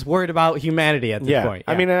just worried about humanity at this point.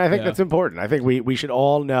 I mean, and I think that's important. I think we should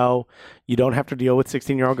all know you don't have to deal with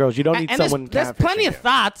 16-year-old girls. You don't need someone. There's plenty of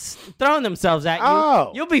thoughts throwing themselves at you.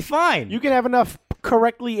 Oh. You'll be fine. You can have enough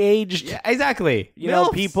correctly aged, exactly.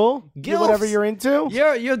 people. Gilfs. Whatever you're into.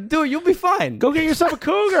 You'll be fine. Go get yourself a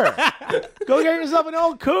cougar. Go get yourself an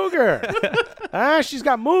old cougar. She's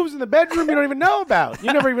got moves in the bedroom you don't even know about.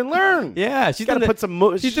 You never even learn. Yeah, she's got to put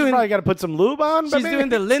some. She's probably got to put some lube on. She's doing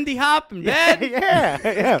the Lindy Hop in bed.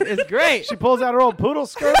 Yeah. It's great. She pulls out her old poodle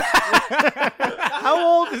skirt.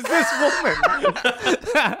 How old is this woman?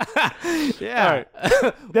 Yeah. All right.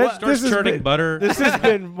 Starts churning butter. This has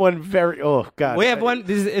been one very. Oh God. We have one.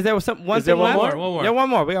 Is there some one? Is there thing one left? more? One more. Yeah, one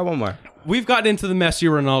more. We got one more. We've gotten into the Messi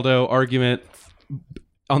Ronaldo argument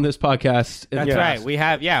on this podcast. That's right. We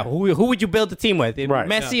have. Yeah. Who would you build the team with? Right.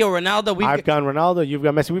 Messi or Ronaldo? I've gone Ronaldo. You've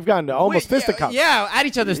got Messi. We've gone to almost fisticuffs. Yeah, at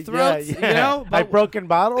each other's throats. Yeah. Like broken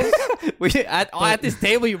bottles. At this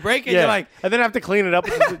table, you break it. You're like, and then have to clean it up.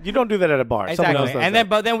 You don't do that at a bar. Someone else exactly. does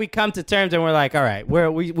And that. then we come to terms, and we're like, all right,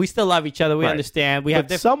 we still love each other. We understand. We have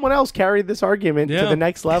But someone else carried this argument to the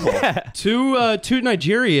next level. Two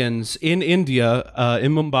Nigerians in India,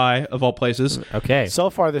 in Mumbai, of all places. Okay. So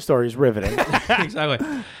far, the story is riveting. Exactly.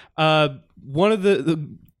 One of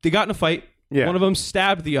they got in a fight. Yeah. One of them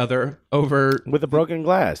stabbed the other over With a broken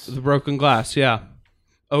glass. the broken glass. Yeah.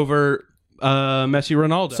 Over Messi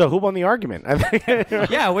Ronaldo. So who won the argument? I think.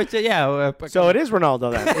 So it is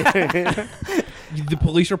Ronaldo then. the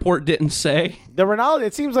police report didn't say. The Ronaldo.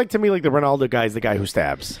 It seems like to me like the Ronaldo guy is the guy who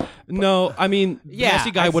stabs. No, I mean, the Yeah,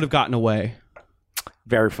 Messi guy would have gotten away.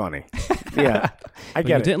 Very funny. Yeah, I But get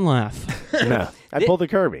you it. didn't laugh. No, I pulled a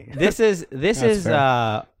Kirby. This is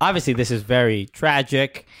obviously this is very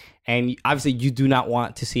tragic, and obviously you do not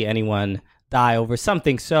want to see anyone die over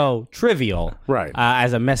something so trivial, Right.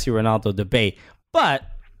 As a Messi Ronaldo debate, but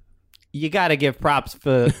you got to give props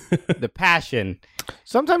for the passion.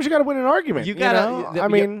 Sometimes you got to win an argument. You got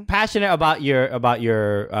to. You're passionate about your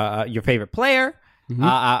favorite player.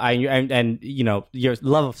 And your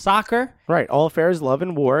love of soccer. Right. All affairs, love,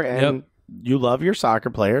 and war, and you love your soccer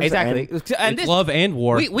players. Exactly. And It's love and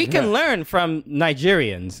war. we can learn from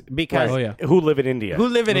Nigerians because who live in India. who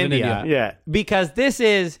live in India. Yeah. Because this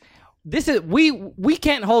is we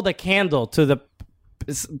can't hold a candle to the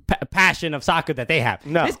passion of soccer that they have.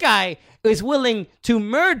 No. This guy is willing to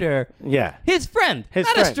murder his friend, not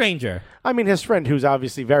friend. a stranger. I mean, his friend, who's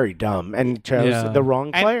obviously very dumb and chose the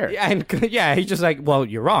wrong player. And he's just like, well,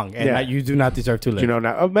 you're wrong, and you do not deserve to live. You know,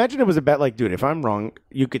 now imagine it was a bet like, dude, if I'm wrong,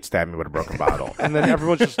 you could stab me with a broken bottle. And then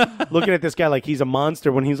everyone's just looking at this guy like he's a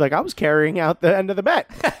monster when he's like, I was carrying out the end of the bet.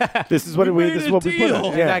 This is what we put in.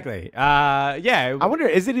 Yeah. Exactly. I wonder,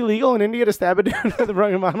 is it illegal in India to stab a dude with a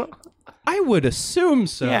broken bottle? I would assume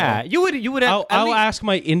so. Yeah, you would. I'll ask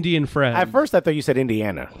my Indian friend. At first, I thought you said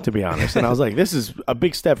Indiana, to be honest, and I was like, "This is a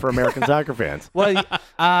big step for American soccer fans." Well,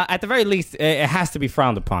 at the very least, it has to be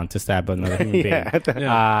frowned upon to stab another human being.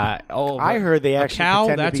 I heard they actually cow?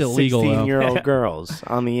 pretend That's to be illegal, though. 16-year-old girls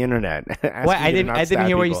on the internet. Well, I didn't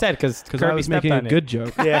hear what you said because I was making a good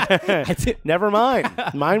joke. Yeah, never mind.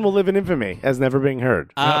 Mine will live in infamy as never being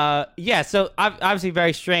heard. Yeah, so obviously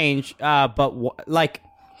very strange, but like.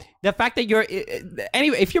 The fact that you're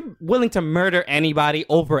anyway, if you're willing to murder anybody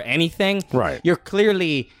over anything, right? You're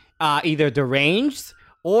clearly either deranged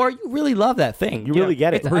or you really love that thing. You really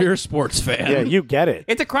get it. Or you're a sports fan. Yeah, you get it.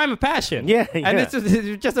 It's a crime of passion. Yeah. And it's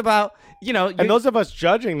just about and those of us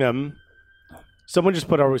judging them. Someone just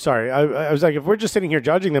put over. Sorry, I was like, if we're just sitting here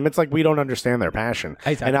judging them, it's like we don't understand their passion,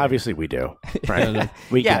 and obviously we do. Right?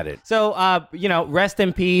 We get it. So, rest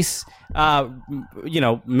in peace.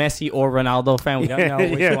 Messi or Ronaldo fan. We don't know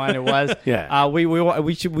which one it was. Yeah.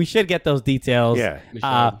 We should get those details. Yeah.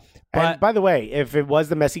 But And by the way, if it was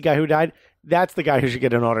the Messi guy who died, that's the guy who should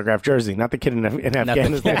get an autographed jersey, not the kid in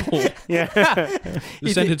Afghanistan.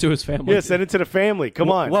 You send it to his family. Yeah, send it to the family. Come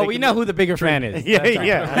on. Well, we know who the bigger fan is. Yeah.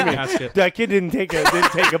 I mean, that kid didn't take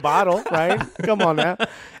a bottle, right? Come on now.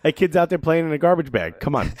 That kid's out there playing in a garbage bag.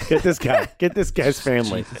 Come on, get this guy. Get this guy's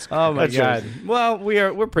family. Oh my God. Well,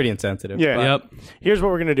 we're pretty insensitive. Yeah. But. Yep. Here's what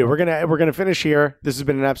we're gonna do. We're gonna finish here. This has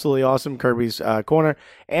been an absolutely awesome Kirby's Corner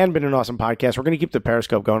and been an awesome podcast. We're gonna keep the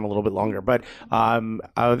Periscope going a little bit longer, but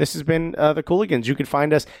this has been the Cooligans. You can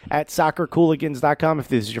find us at soccercooligans.com if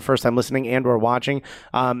this is your first time listening and or watching.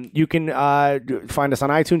 You can find us on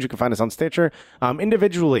iTunes. You can find us on Stitcher.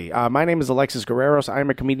 Individually, my name is Alexis Guerreros. I'm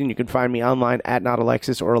a comedian. You can find me online at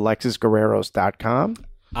notalexis or alexisguerreros.com.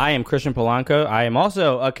 I am Christian Polanco. I am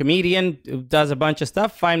also a comedian who does a bunch of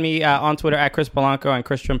stuff. Find me on Twitter at Chris Polanco and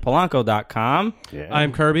christianpolanco.com. Yeah.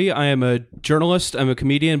 I'm Kirby. I am a journalist. I'm a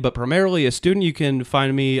comedian, but primarily a student. You can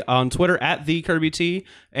find me on Twitter at TheKirbyT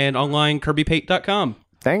and online kirbypate.com.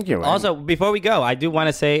 Thank you. Also, before we go, I do want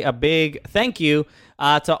to say a big thank you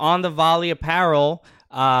to On the Volley Apparel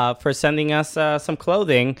for sending us some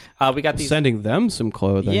clothing. We got these. Sending them some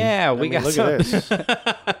clothing. Yeah, look got at some. this.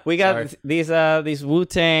 We got these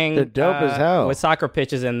Wu-Tang. They're dope as hell. With soccer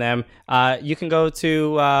pitches in them. You can go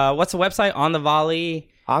to what's the website? On the Volley.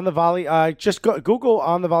 On the Volley, just Google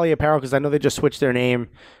On the Volley Apparel because I know they just switched their name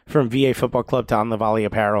from VA Football Club to On the Volley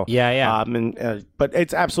Apparel. Yeah. But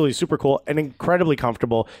it's absolutely super cool and incredibly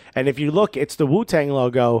comfortable. And if you look, it's the Wu-Tang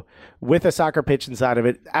logo with a soccer pitch inside of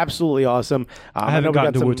it. Absolutely awesome. I haven't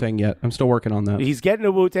gotten to Wu-Tang yet. I'm still working on that. He's getting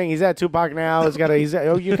to Wu-Tang. He's at Tupac now.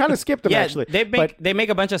 You kind of skipped him, actually. They make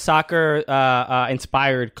a bunch of soccer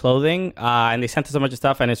inspired clothing, and they sent us a bunch of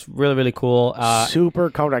stuff, and it's really, really cool. Super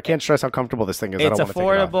comfortable. I can't stress how comfortable this thing is. It's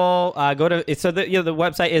affordable. The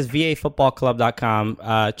website is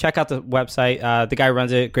vafootballclub.com. Check out the website. The guy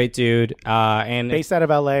runs it. Great dude. And based out of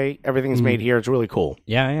LA. Everything's made here. It's really cool.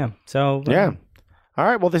 Yeah. So yeah. All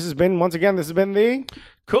right. Well, this has been the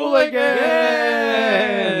Cooligans.